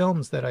the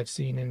films that I've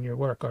seen in your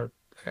work. Are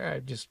I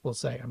just will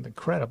say I'm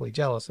incredibly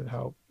jealous of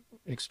how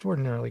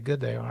extraordinarily good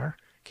they are.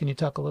 Can you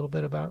talk a little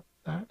bit about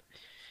that?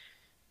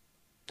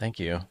 Thank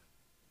you.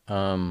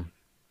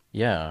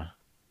 Yeah.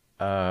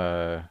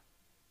 Uh,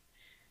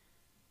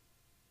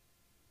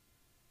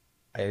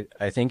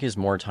 I think as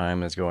more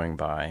time is going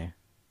by,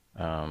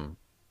 um,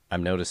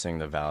 I'm noticing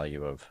the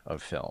value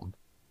of film.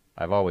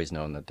 I've always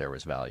known that there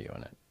was value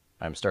in it.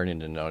 I'm starting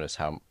to notice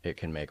how it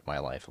can make my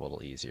life a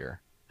little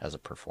easier as a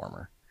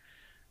performer.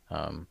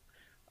 Um,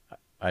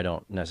 I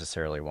don't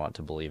necessarily want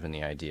to believe in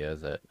the idea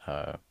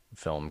that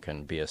film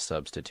can be a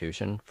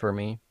substitution for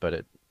me, but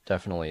it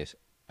definitely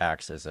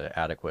acts as an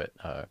adequate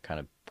kind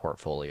of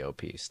portfolio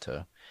piece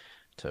to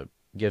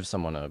give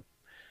someone a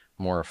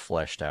more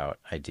fleshed out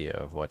idea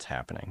of what's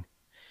happening.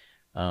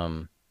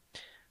 Um,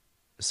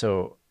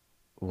 so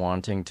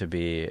wanting to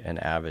be an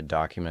avid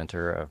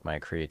documenter of my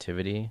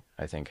creativity,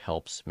 I think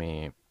helps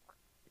me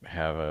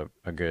have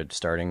a good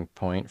starting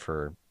point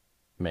for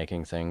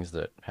making things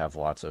that have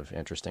lots of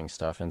interesting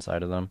stuff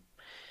inside of them.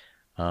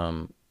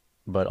 Um,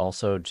 but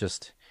also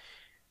just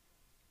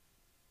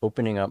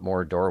opening up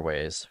more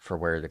doorways for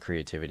where the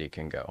creativity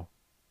can go.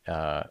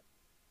 Uh,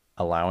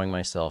 Allowing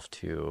myself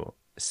to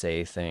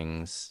say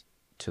things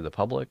to the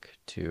public,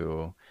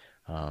 to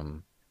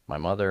my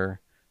mother,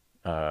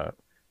 uh,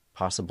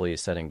 possibly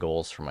setting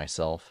goals for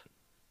myself.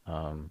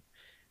 Um,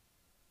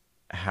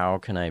 how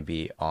can I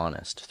be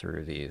honest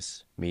through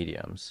these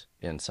mediums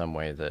in some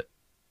way that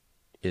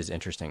is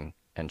interesting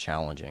and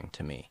challenging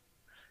to me?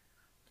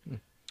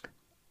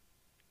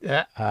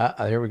 Yeah.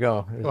 There we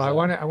go. Well, I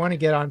want to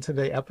get onto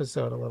the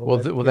episode a little Well,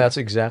 bit. well, that's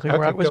exactly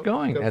where I Okay, was go,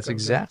 going. go, That's go,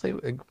 go.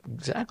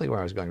 exactly where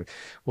I was going.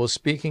 Well,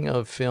 speaking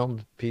of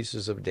filmed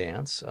pieces of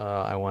dance,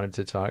 I wanted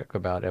to talk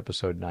about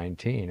episode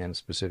 19 and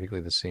specifically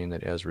the scene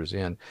that Ezra's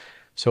in.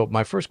 So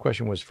my first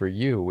question was for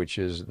you, which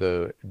is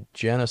the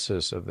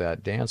genesis of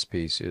that dance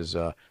piece is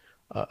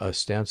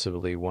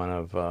ostensibly one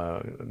of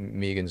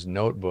Megan's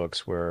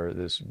notebooks where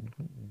this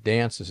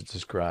dance is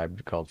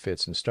described called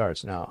Fits and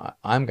Starts. Now,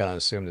 I'm going to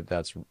assume that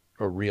that's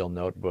a real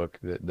notebook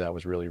that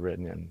was really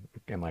written in.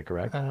 Am I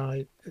correct?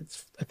 I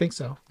think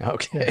so.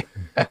 Okay.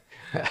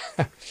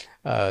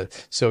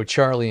 So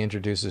Charlie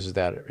introduces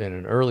that in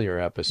an earlier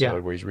episode Yeah.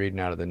 where he's reading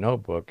out of the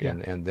notebook, Yeah.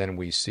 and then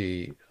we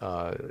see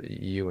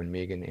you and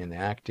Megan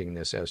enacting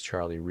this as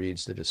Charlie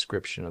reads the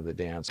description of the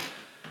dance.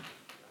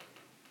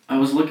 I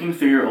was looking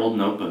through your old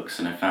notebooks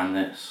and I found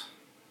this.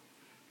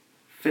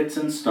 Fits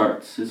and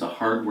Starts is a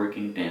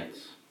hard-working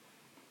dance.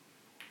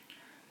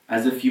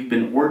 As if you've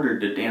been ordered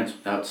to dance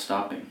without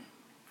stopping.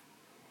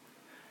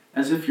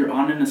 As if you're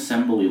on an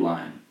assembly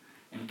line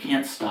and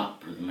can't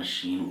stop or the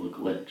machine will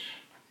glitch.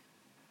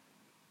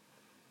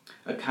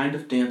 A kind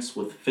of dance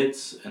with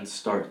fits and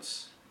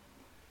starts,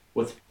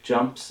 with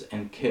jumps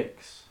and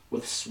kicks,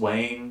 with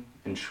swaying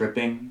and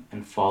tripping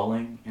and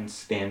falling and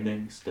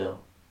standing still.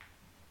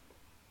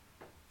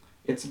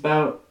 It's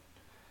about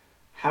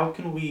how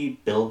can we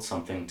build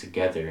something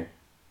together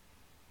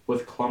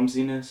with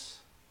clumsiness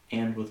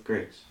and with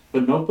grace.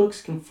 But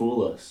notebooks can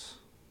fool us.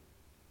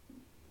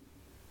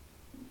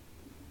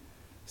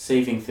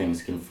 Saving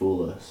things can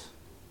fool us,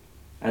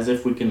 as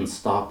if we can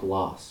stop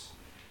loss.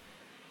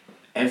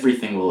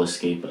 Everything will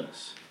escape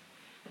us.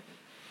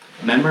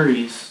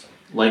 Memories,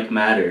 like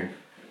matter,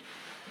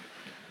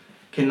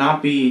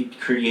 cannot be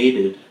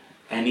created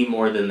any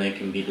more than they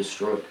can be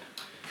destroyed.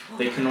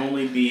 They can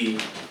only be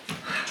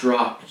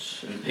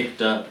dropped and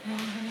picked up,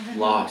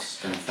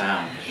 lost and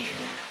found.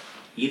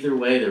 Either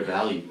way, they're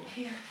valuable.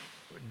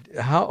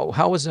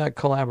 How was that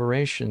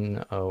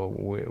collaboration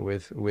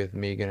with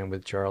Megan and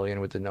with Charlie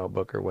and with the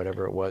notebook or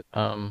whatever it was?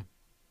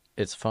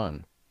 It's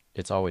fun.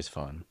 It's always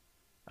fun.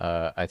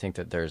 I think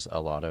that there's a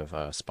lot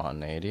of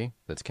spontaneity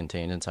that's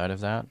contained inside of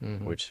that,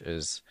 which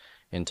is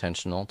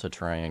intentional to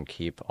try and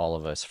keep all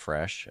of us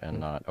fresh and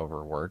not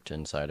overworked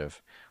inside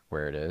of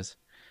where it is.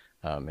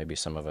 Maybe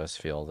some of us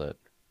feel that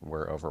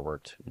we're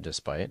overworked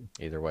despite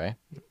either way.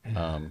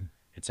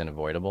 It's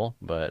unavoidable,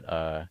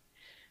 but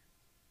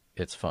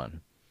it's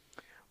fun.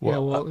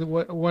 Well,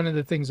 one of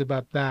the things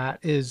about that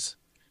is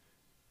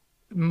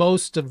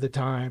most of the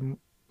time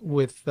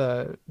with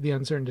the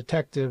Uncertain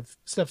Detective,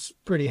 stuff's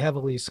pretty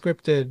heavily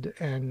scripted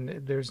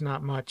and there's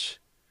not much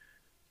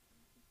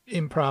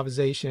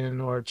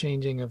improvisation or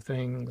changing of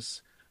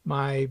things.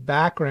 My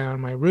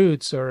background, my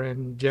roots are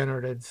in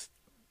generative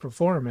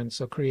performance,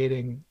 so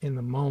creating in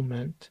the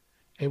moment.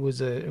 It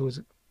was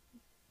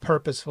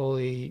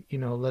purposefully,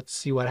 let's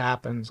see what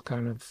happens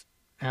kind of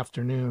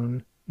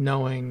afternoon,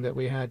 knowing that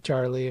we had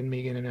Charlie and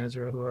Megan and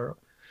Ezra who are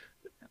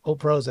old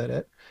pros at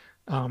it.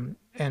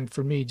 And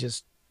for me,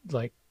 just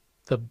like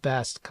the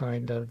best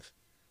kind of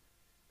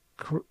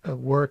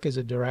work as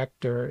a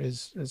director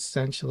is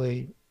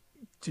essentially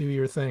do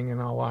your thing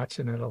and I'll watch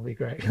and it'll be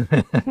great.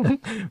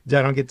 I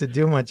don't get to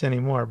do much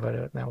anymore,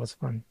 but that was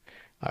fun.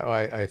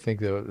 I think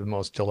the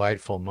most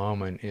delightful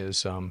moment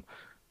is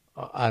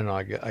I don't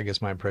know. I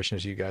guess my impression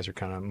is you guys are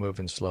kind of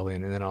moving slowly,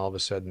 and then all of a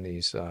sudden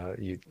these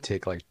you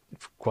take like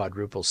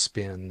quadruple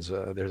spins.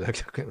 There's like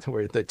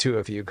where the two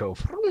of you go,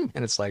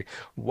 and it's like,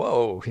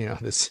 whoa,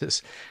 this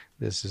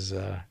is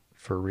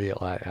for real.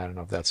 I don't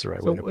know if that's the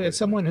right way to So put as it, but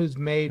someone who's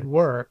made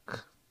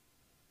work,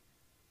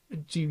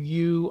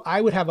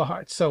 I would have a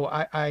hard, so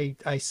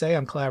I say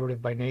I'm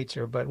collaborative by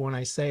nature, but when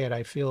I say it,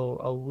 I feel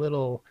a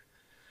little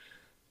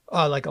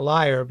like a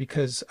liar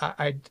because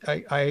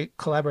I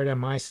collaborate on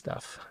my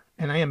stuff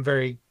and I am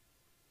very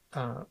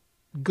uh,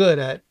 good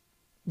at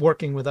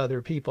working with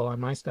other people on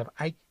my stuff.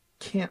 I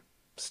can't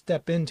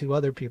step into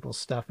other people's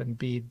stuff and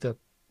be the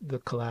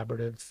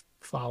collaborative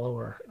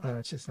follower.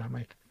 It's just not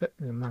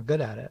I'm not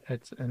good at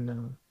it.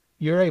 And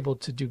you're able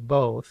to do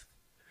both.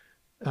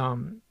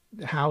 Um,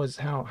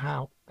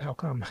 how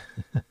come?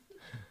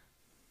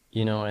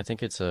 I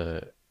think it's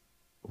a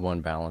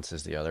one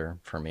balances the other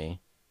for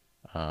me.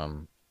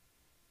 Um,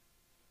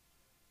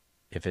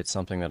 if it's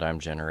something that I'm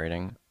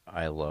generating,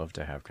 I love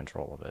to have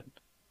control of it.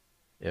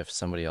 If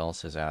somebody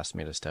else has asked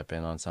me to step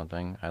in on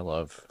something, I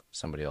love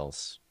somebody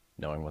else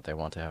knowing what they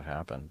want to have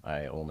happen.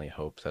 I only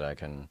hope that I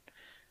can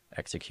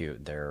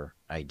execute their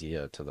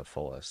idea to the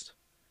fullest.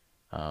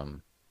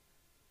 Um,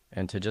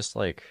 and to just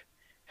like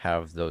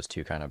have those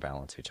two kind of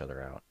balance each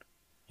other out,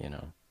 you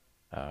know,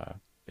 uh,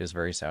 is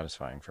very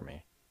satisfying for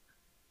me.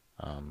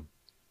 Um,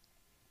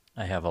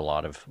 I have a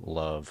lot of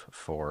love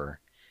for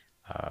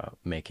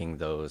making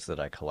those that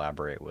I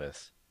collaborate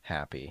with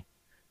happy,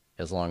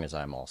 as long as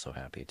I'm also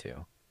happy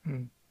too.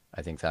 Hmm.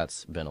 I think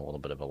that's been a little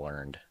bit of a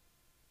learned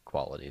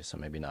quality, so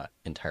maybe not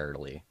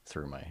entirely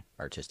through my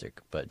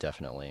artistic, but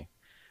definitely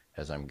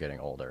as I'm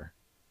getting older,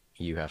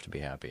 you have to be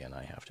happy and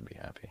I have to be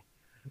happy.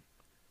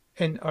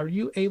 And are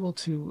you able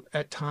to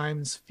at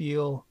times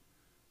feel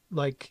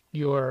like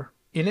you're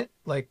in it?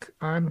 Like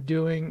I'm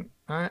doing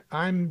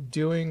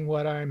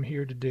what I'm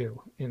here to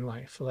do in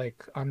life.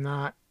 Like I'm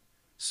not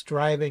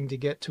striving to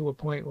get to a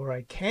point where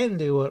I can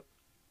do what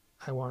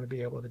I want to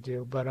be able to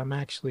do, but I'm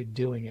actually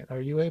doing it. Are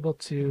you able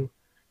to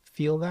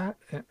feel that?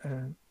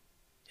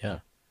 Yeah,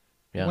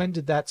 yeah. When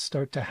did that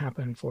start to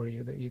happen for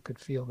you that you could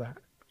feel that?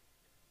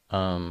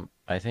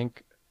 I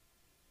think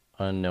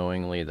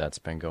unknowingly that's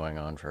been going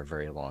on for a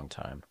very long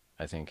time.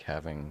 I think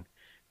having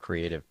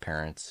creative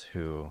parents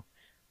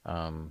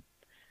um,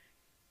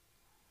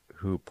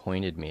 who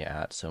pointed me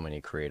at so many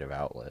creative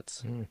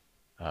outlets. mm,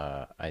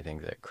 I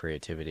think that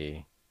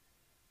creativity,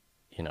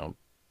 you know,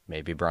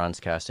 maybe bronze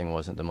casting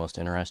wasn't the most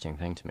interesting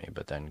thing to me,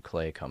 but then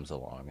clay comes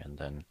along, and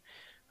then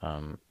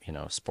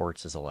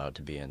sports is allowed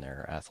to be in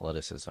there,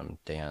 athleticism,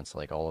 dance,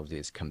 like all of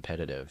these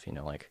competitive,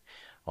 like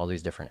all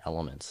these different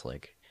elements,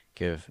 like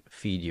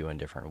feed you in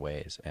different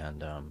ways,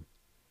 and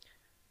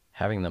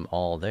having them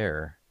all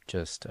there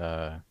just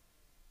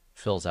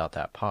fills out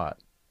that pot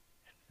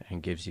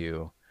and gives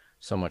you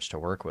so much to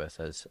work with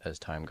as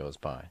time goes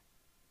by.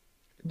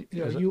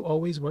 Are you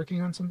always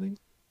working on something?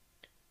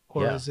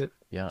 Or Yeah, is it,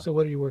 yeah. so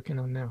what are you working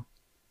on now?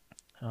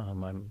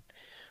 I'm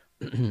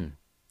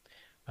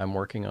I'm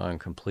working on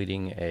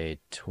completing a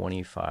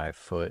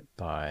 25-foot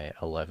by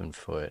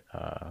 11-foot,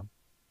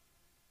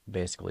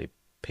 basically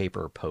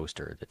paper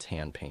poster that's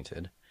hand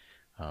painted,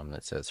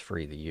 that says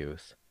 "Free the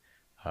Youth."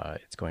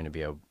 It's going to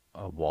be a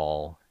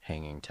wall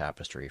hanging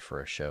tapestry for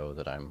a show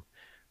that I'm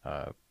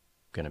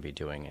going to be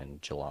doing in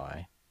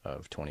July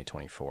of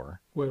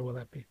 2024. Where will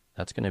that be?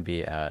 That's going to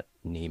be at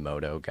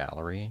Nimoto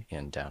Gallery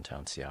in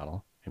downtown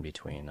Seattle, in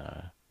between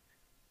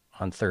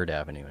on Third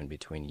Avenue, in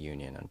between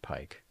Union and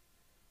Pike.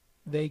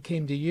 They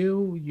came to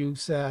you, you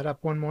sat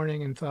up one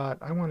morning and thought,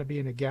 I want to be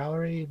in a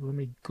gallery. Let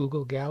me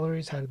Google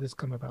galleries. How did this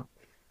come about?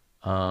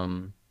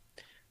 Um,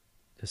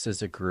 this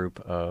is a group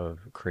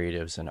of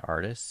creatives and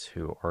artists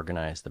who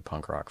organized the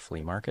punk rock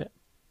flea market,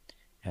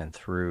 and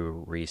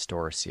through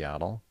Restore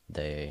Seattle,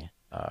 they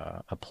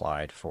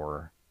applied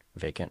for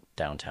vacant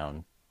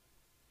downtown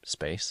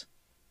space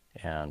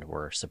and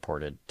were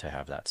supported to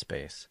have that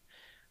space.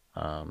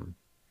 Um,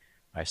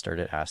 I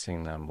started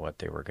asking them what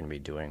they were going to be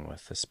doing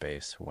with the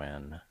space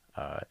when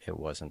it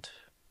wasn't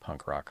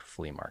punk rock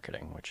flea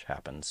marketing, which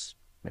happens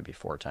maybe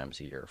 4 times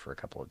a year for a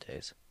couple of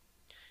days.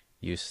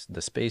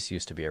 The space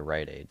used to be a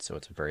Rite Aid, so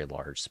it's a very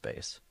large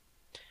space.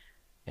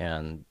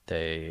 And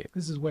they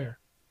This is where?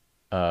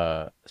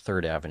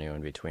 Third Avenue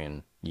in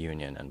between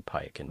Union and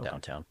Pike in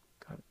downtown.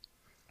 Got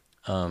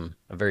it.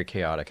 A very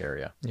chaotic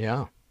area,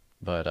 yeah.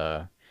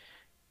 but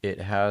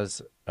it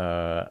has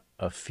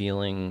a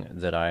feeling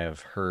that I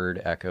have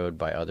heard echoed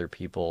by other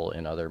people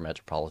in other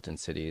metropolitan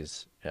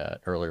cities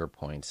at earlier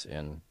points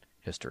in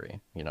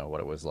history. What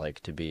it was like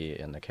to be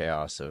in the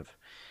chaos of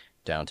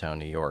downtown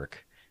New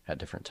York at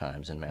different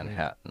times, in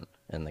Manhattan,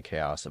 in the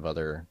chaos of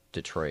other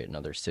Detroit and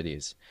other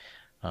cities.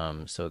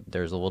 So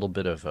there's a little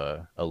bit of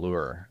a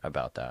allure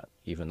about that,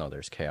 even though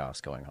there's chaos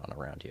going on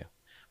around you.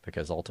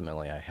 Because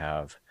ultimately I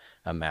have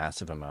a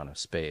massive amount of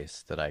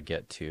space that I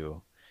get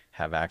to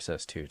have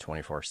access to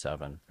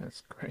 24/7.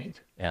 That's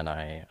great. And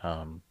I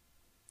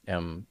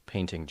am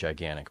painting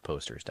gigantic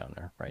posters down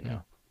there right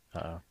now.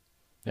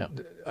 Yeah.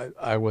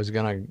 I was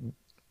gonna.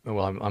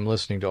 Well, I'm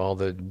listening to all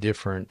the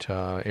different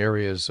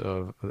areas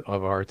of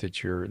art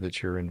that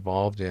you're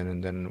involved in,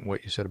 and then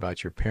what you said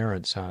about your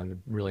parents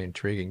sounded really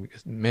intriguing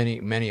because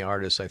many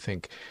artists, I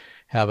think,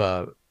 have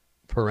a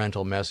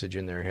parental message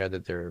in their head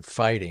that they're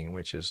fighting,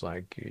 which is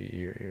like,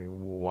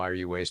 why are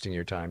you wasting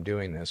your time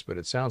doing this? But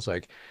it sounds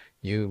like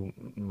you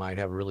might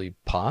have really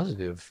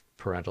positive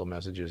parental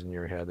messages in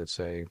your head that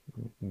say,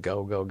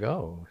 go, go,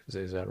 go.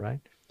 Is that right?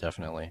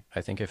 Definitely.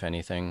 I think if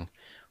anything,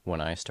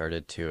 when I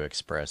started to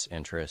express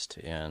interest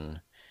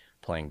in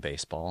playing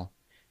baseball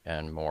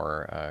and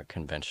more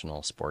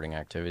conventional sporting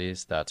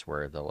activities, that's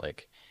where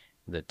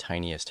the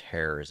tiniest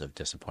hairs of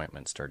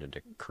disappointment started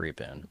to creep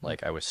in.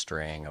 Like I was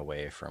straying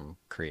away from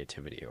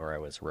creativity, or I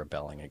was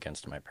rebelling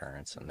against my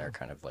parents and their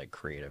kind of like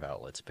creative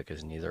outlets,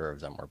 because neither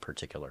of them were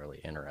particularly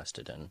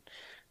interested in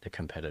the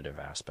competitive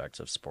aspects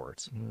of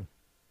sports.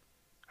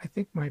 I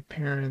think my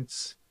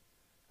parents,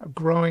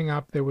 growing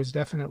up, there was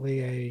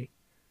definitely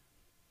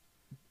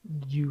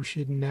you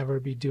should never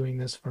be doing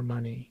this for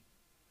money.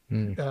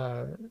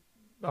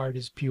 Art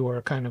is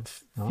pure kind of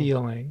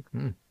feeling,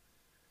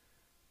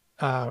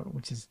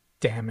 which is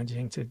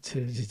damaging to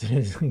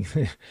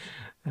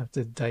have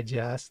to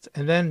digest.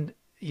 And then,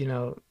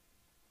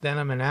 then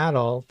I'm an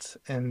adult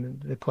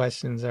and the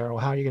questions are, well,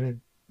 how are you going to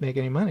make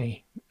any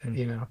money?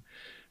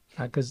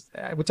 Because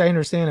which I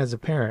understand as a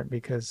parent,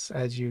 because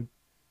as your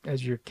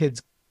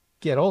kids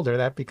get older,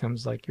 that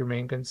becomes like your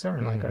main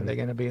concern. Like, are they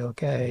going to be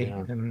okay?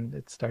 Yeah. And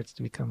it starts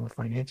to become a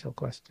financial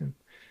question.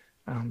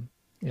 And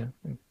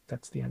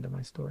that's the end of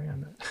my story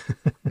on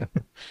that.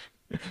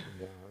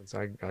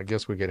 I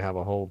guess we could have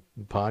a whole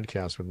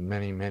podcast with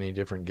many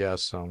different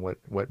guests on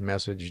what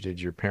message did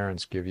your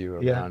parents give you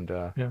around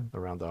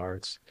around the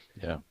arts.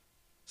 Yeah.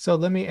 So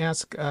let me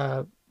ask,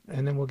 and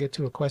then we'll get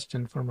to a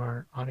question from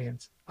our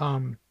audience.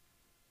 How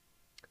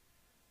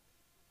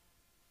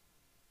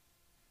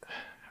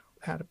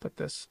to put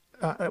this?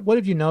 What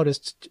have you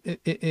noticed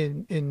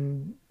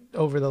in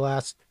over the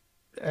last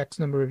X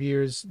number of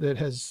years that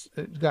has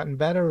gotten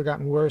better or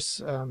gotten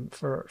worse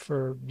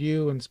for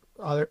you and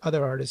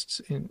other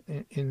artists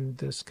in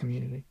this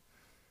community?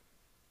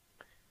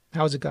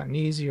 How has it gotten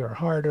easier or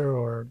harder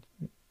or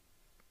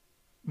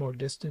more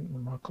distant or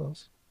more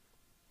close?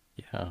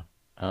 Yeah.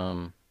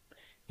 I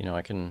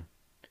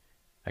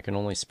can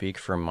only speak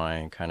from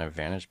my kind of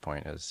vantage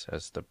point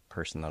as the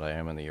person that I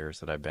am in the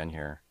years that I've been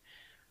here.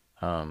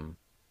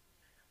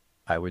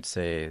 I would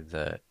say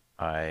that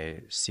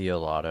I see a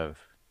lot of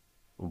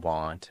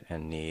want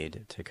and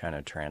need to kind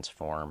of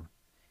transform.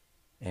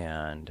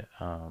 And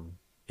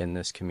in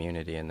this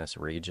community, in this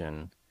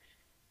region,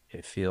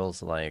 it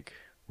feels like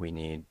we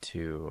need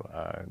to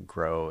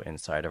grow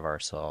inside of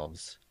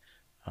ourselves,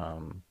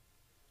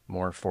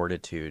 more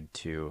fortitude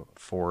to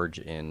forge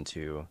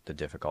into the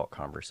difficult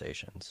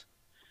conversations,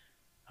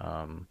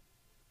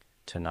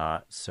 to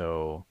not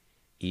so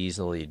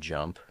easily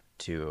jump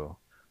to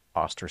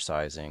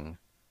ostracizing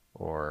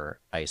or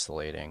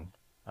isolating.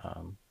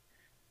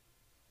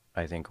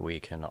 I think we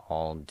can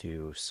all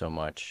do so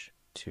much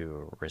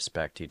to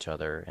respect each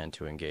other and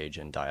to engage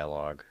in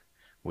dialogue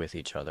with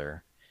each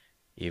other,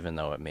 even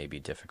though it may be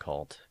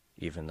difficult,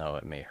 even though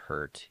it may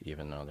hurt,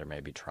 even though there may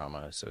be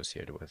trauma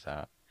associated with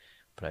that.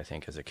 But I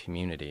think as a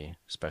community,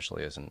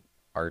 especially as an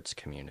arts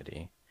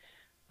community,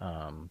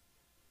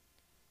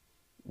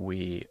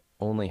 we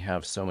only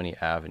have so many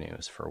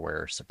avenues for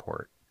where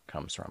support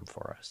comes from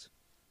for us.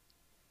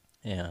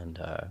 And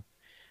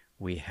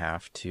we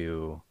have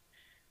to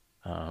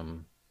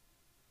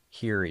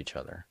hear each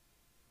other.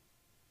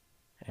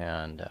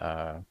 And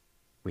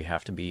we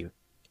have to be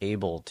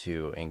able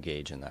to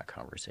engage in that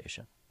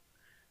conversation.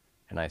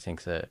 And I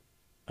think that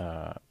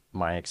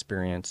my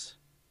experience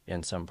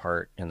in some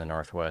part in the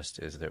Northwest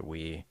is that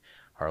we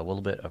are a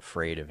little bit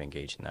afraid of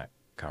engaging that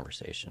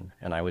conversation.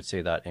 And I would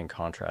say that in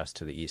contrast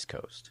to the East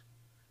Coast.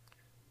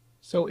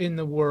 So in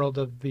the world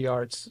of the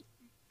arts,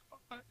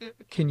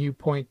 can you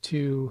point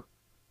to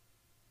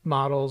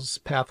models,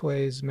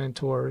 pathways,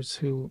 mentors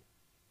who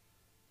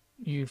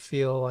you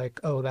feel like,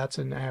 oh, that's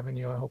an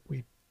avenue I hope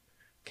we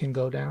can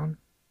go down?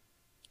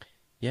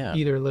 Yeah.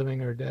 Either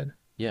living or dead.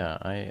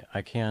 Yeah,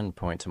 I can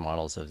point to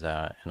models of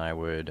that, and I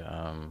would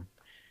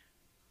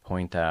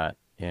point that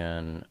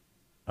in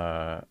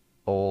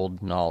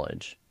old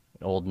knowledge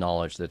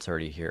that's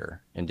already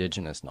here,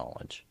 indigenous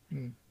knowledge.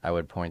 I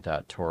would point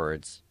that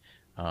towards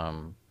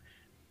kind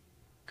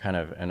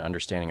of an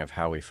understanding of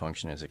how we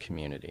function as a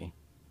community,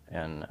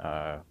 and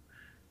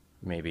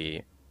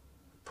maybe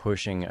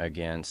pushing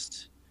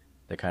against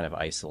the kind of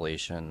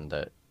isolation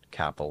that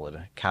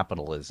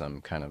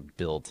capitalism kind of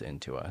built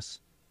into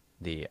us.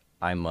 The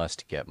I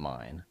must get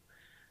mine.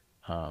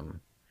 I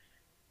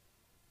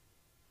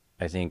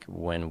think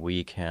when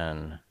we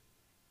can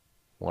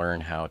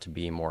learn how to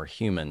be more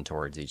human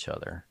towards each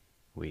other,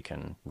 we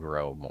can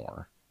grow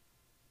more.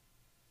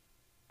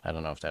 I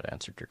don't know if that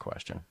answered your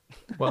question.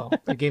 Well,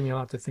 it gave me a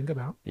lot to think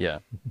about. Yeah.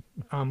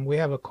 We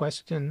have a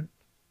question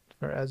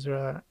for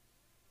Ezra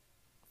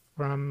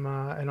from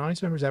an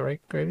audience member. Is that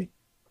right, Gravy?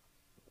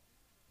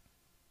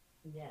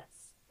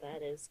 Yes,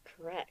 that is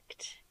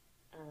correct.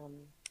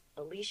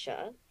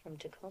 Alicia from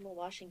Tacoma,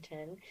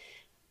 Washington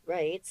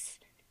writes,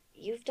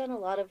 you've done a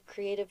lot of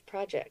creative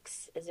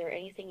projects. Is there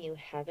anything you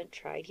haven't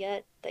tried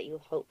yet that you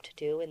hope to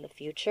do in the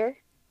future?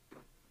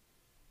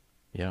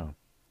 Yeah.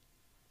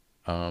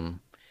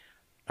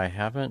 I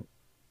haven't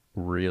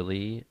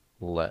really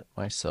let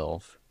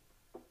myself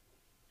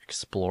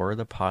explore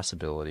the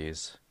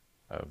possibilities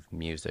of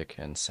music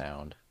and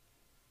sound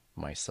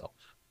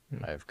myself.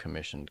 I've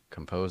commissioned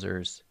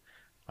composers.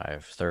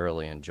 I've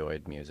thoroughly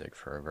enjoyed music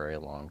for a very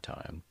long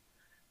time.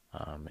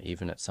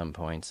 Even at some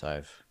points,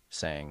 I've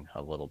sang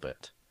a little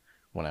bit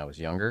when I was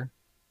younger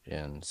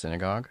in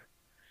synagogue.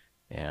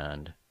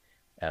 And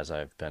as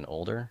I've been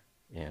older,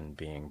 in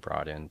being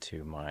brought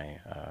into my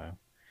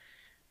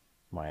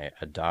my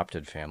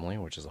adopted family,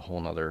 which is a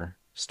whole nother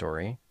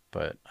story,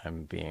 but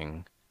I'm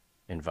being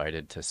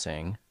invited to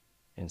sing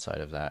inside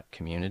of that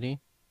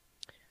community.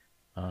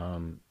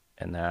 And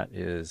that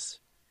is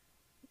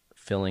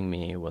filling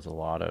me with a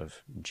lot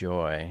of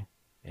joy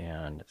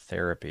and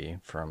therapy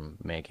from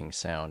making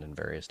sound in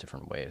various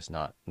different ways,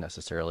 not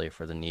necessarily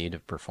for the need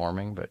of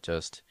performing, but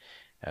just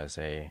as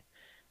a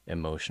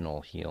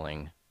emotional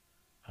healing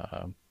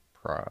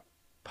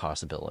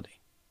possibility.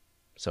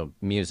 So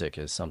music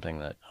is something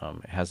that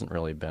hasn't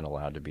really been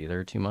allowed to be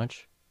there too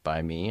much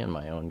by me and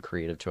my own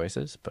creative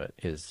choices, but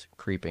is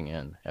creeping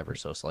in ever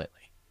so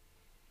slightly.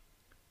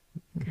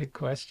 Good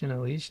question,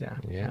 Alicia.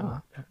 Yeah.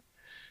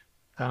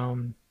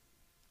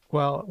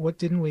 Well, what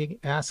didn't we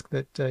ask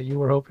that you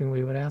were hoping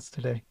we would ask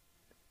today?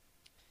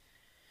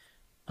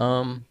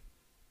 Well,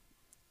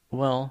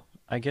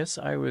 I guess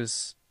I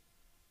was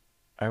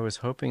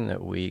hoping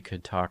that we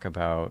could talk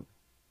about,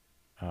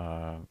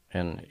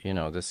 and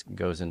this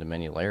goes into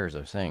many layers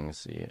of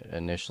things.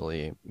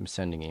 Initially,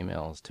 sending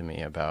emails to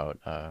me about,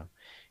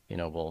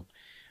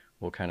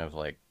 we'll kind of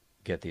like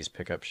get these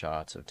pickup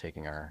shots of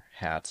taking our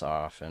hats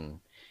off,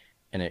 and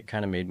it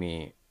kind of made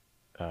me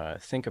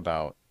think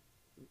about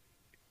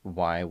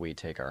why we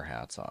take our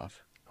hats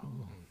off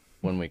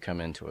when we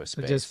come into a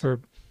space. So just for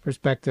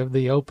perspective,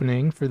 the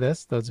opening for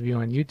this, those of you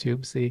on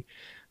YouTube see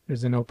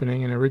there's an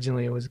opening, and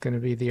originally it was going to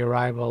be the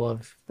arrival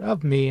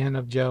of me and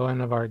of Joe and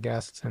of our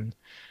guests, and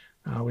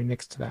we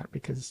nixed that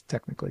because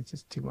technically it's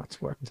just too much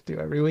work to do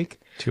every week.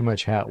 Too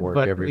much hat work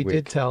but every week. We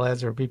did tell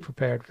Ezra, be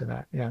prepared for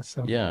that. Yeah.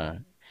 So yeah.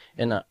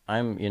 And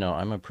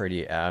I'm a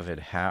pretty avid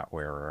hat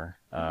wearer.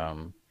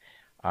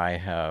 I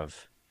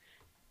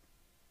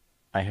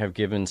have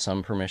given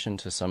some permission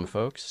to some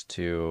folks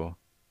to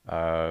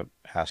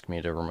ask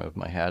me to remove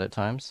my hat at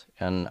times,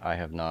 and I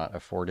have not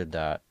afforded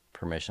that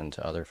permission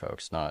to other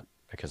folks, not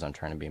because I'm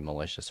trying to be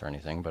malicious or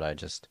anything, but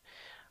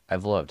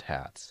I've loved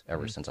hats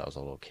ever since I was a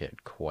little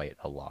kid, quite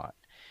a lot.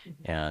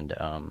 And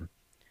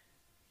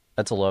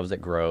that's a love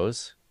that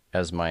grows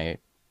as my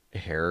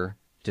hair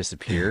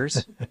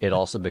disappears. It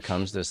also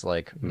becomes this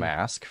like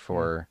mask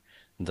for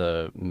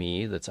the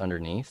me that's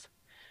underneath.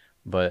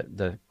 But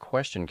the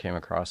question came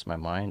across my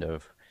mind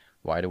of,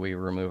 why do we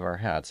remove our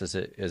hats? Is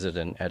it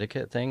an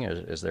etiquette thing?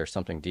 Is there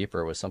something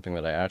deeper? It was something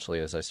that I actually,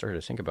 as I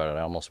started to think about it,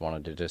 I almost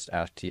wanted to just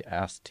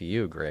ask to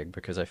you, Greg,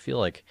 because I feel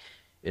like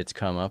it's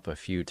come up a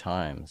few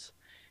times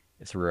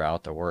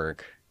throughout the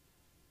work,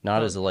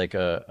 not as like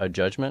a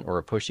judgment or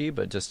a pushy,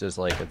 but just as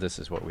like, this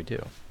is what we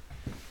do.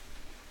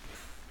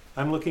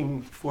 I'm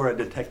looking for a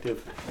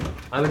detective.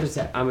 I'm a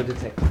detective.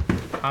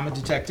 I'm a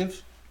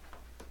detective.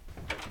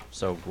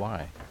 So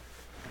why?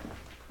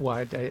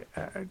 Why?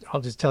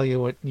 I'll just tell you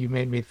what you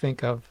made me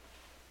think of.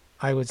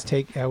 I was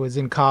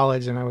in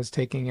college and I was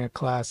taking a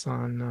class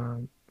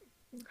on,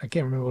 I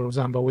can't remember what it was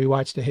on, but we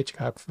watched a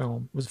Hitchcock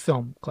film. It was a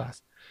film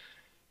class.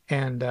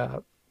 And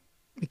the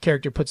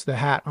character puts the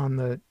hat on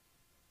the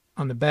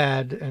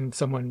bed, and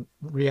someone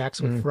reacts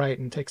with fright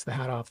and takes the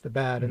hat off the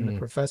bed. And the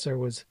professor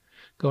was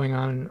going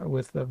on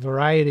with a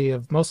variety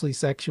of mostly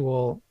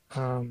sexual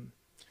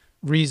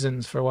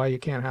reasons for why you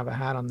can't have a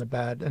hat on the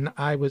bed. And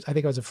I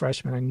think I was a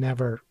freshman. I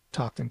never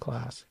talked in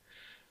class.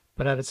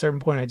 But at a certain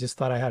point, I just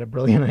thought I had a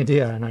brilliant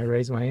idea. And I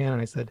raised my hand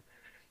and I said,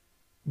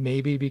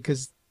 maybe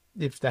because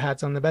if the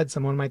hat's on the bed,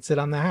 someone might sit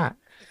on the hat.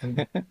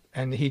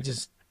 And he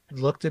just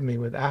looked at me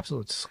with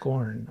absolute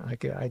scorn.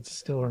 I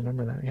still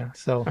remember that. Yeah.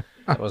 So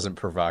that wasn't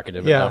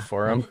provocative enough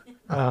for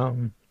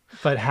him.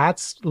 But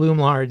hats loom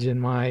large in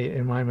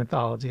my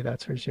mythology,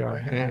 that's for sure.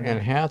 And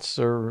hats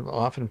are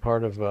often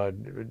part of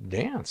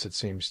dance, it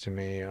seems to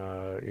me.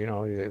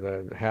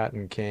 The hat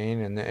and cane,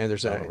 and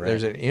there's an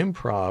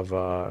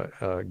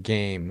improv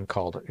game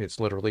it's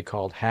literally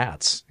called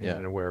Hats,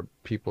 and where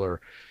people are,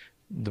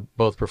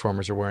 both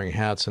performers are wearing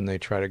hats, and they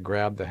try to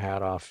grab the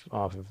hat off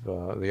of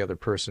the other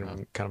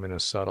person, kind of in a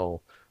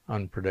subtle,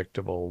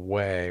 unpredictable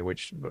way,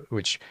 which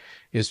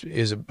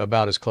is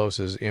about as close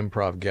as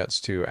improv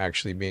gets to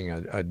actually being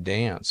a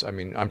dance. I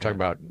mean, I'm talking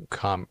about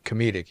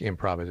comedic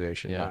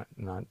improvisation,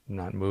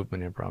 not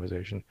movement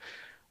improvisation.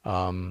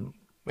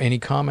 Any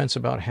comments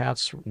about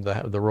hats,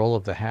 the role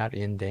of the hat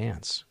in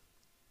dance?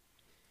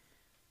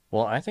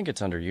 Well, I think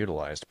it's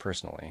underutilized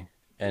personally.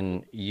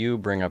 And you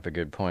bring up a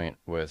good point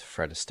with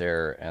Fred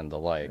Astaire and the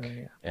like,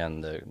 yeah.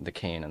 and the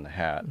cane and the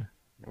hat.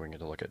 We get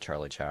to look at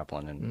Charlie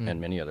Chaplin and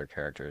many other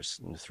characters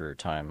through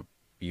time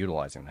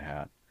utilizing the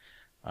hat.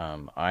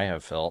 I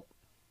have felt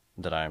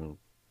that I'm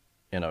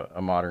in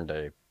a modern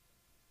day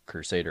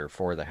crusader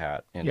for the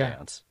hat in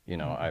dance. You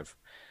know, I've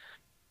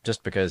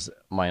just because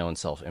my own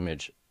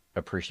self-image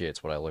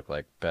appreciates what I look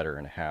like better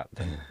in a hat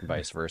than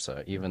vice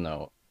versa, even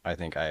though I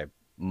think I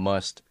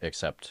must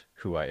accept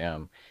who I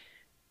am.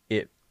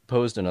 It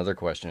posed another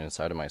question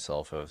inside of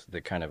myself of the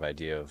kind of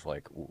idea of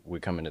like, we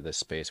come into this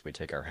space, we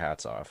take our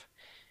hats off.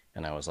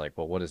 And I was like,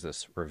 well, what is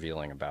this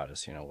revealing about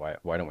us? You know,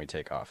 why don't we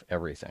take off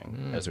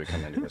everything as we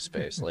come into a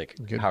space? Like,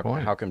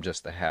 how come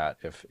just the hat?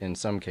 If in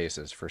some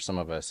cases, for some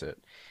of us, it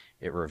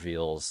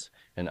reveals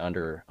an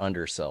under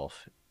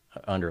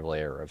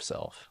layer of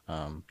self.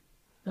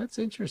 That's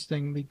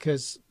interesting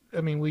because,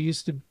 I mean, we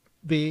used to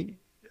be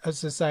a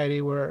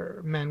society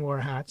where men wore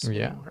hats.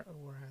 Yeah.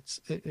 Wore hats.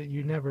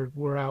 You never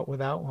were out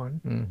without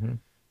one. Mm-hmm.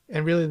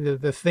 And really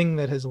the thing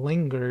that has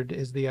lingered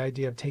is the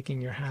idea of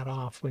taking your hat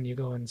off when you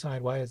go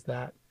inside. Why is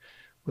that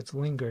what's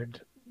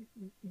lingered,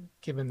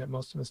 given that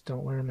most of us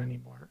don't wear them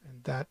anymore?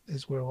 And that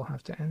is where we'll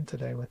have to end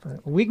today with it.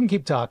 We can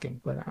keep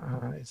talking, but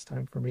it's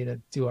time for me to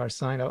do our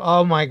sign up.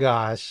 Oh my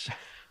gosh.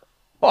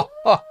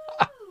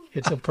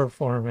 It's a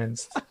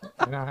performance.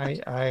 And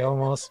I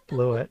almost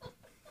blew it.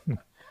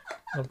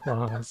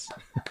 Applause.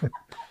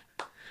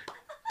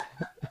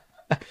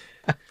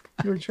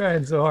 You were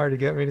trying so hard to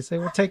get me to say,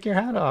 well, take your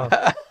hat off.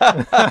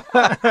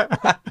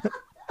 I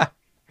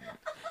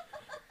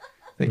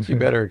think you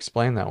better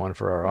explain that one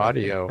for our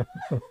audio.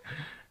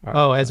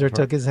 Ezra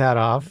took his hat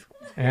off.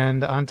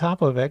 And on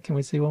top of it, can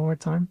we see one more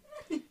time?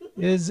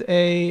 Is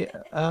a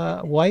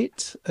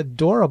white,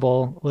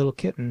 adorable little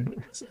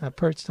kitten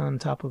perched on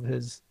top of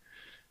his,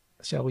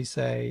 shall we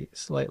say,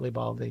 slightly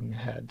balding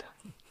head.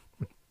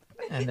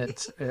 And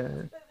it's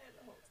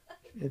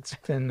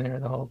been there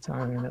the whole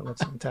time, and it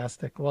looks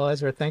fantastic. Well,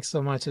 Ezra, thanks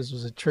so much. This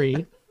was a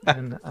treat.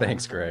 And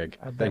Thanks, Greg.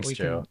 Thanks,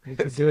 Joe. We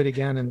could do it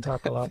again and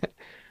talk a lot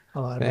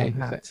about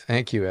hats.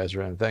 Thank you,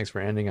 Ezra, and thanks for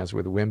ending us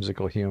with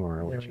whimsical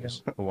humor, which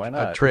is Why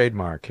not? a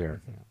trademark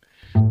here.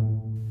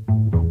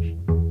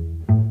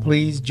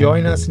 Please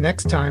join us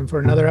next time for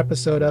another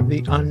episode of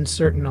The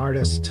Uncertain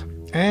Artist.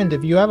 And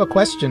if you have a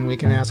question we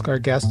can ask our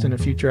guest in a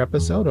future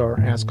episode or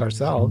ask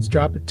ourselves,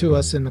 drop it to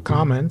us in the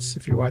comments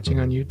if you're watching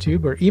on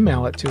YouTube, or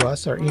email it to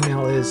us. Our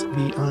email is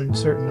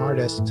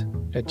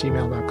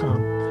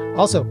theuncertainartist@gmail.com.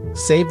 Also,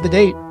 save the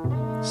date.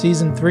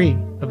 Season 3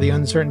 of The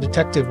Uncertain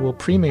Detective will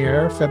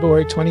premiere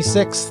February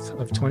 26th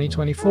of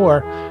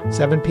 2024,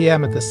 7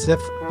 p.m. at the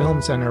SIF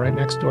Film Center right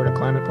next door to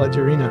Climate Pledge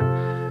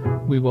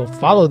Arena. We will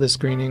follow the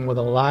screening with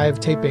a live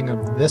taping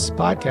of this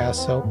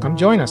podcast, so come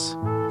join us.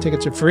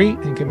 Tickets are free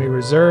and can be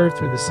reserved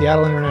through the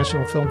Seattle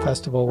International Film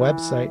Festival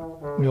website.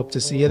 We hope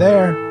to see you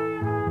there.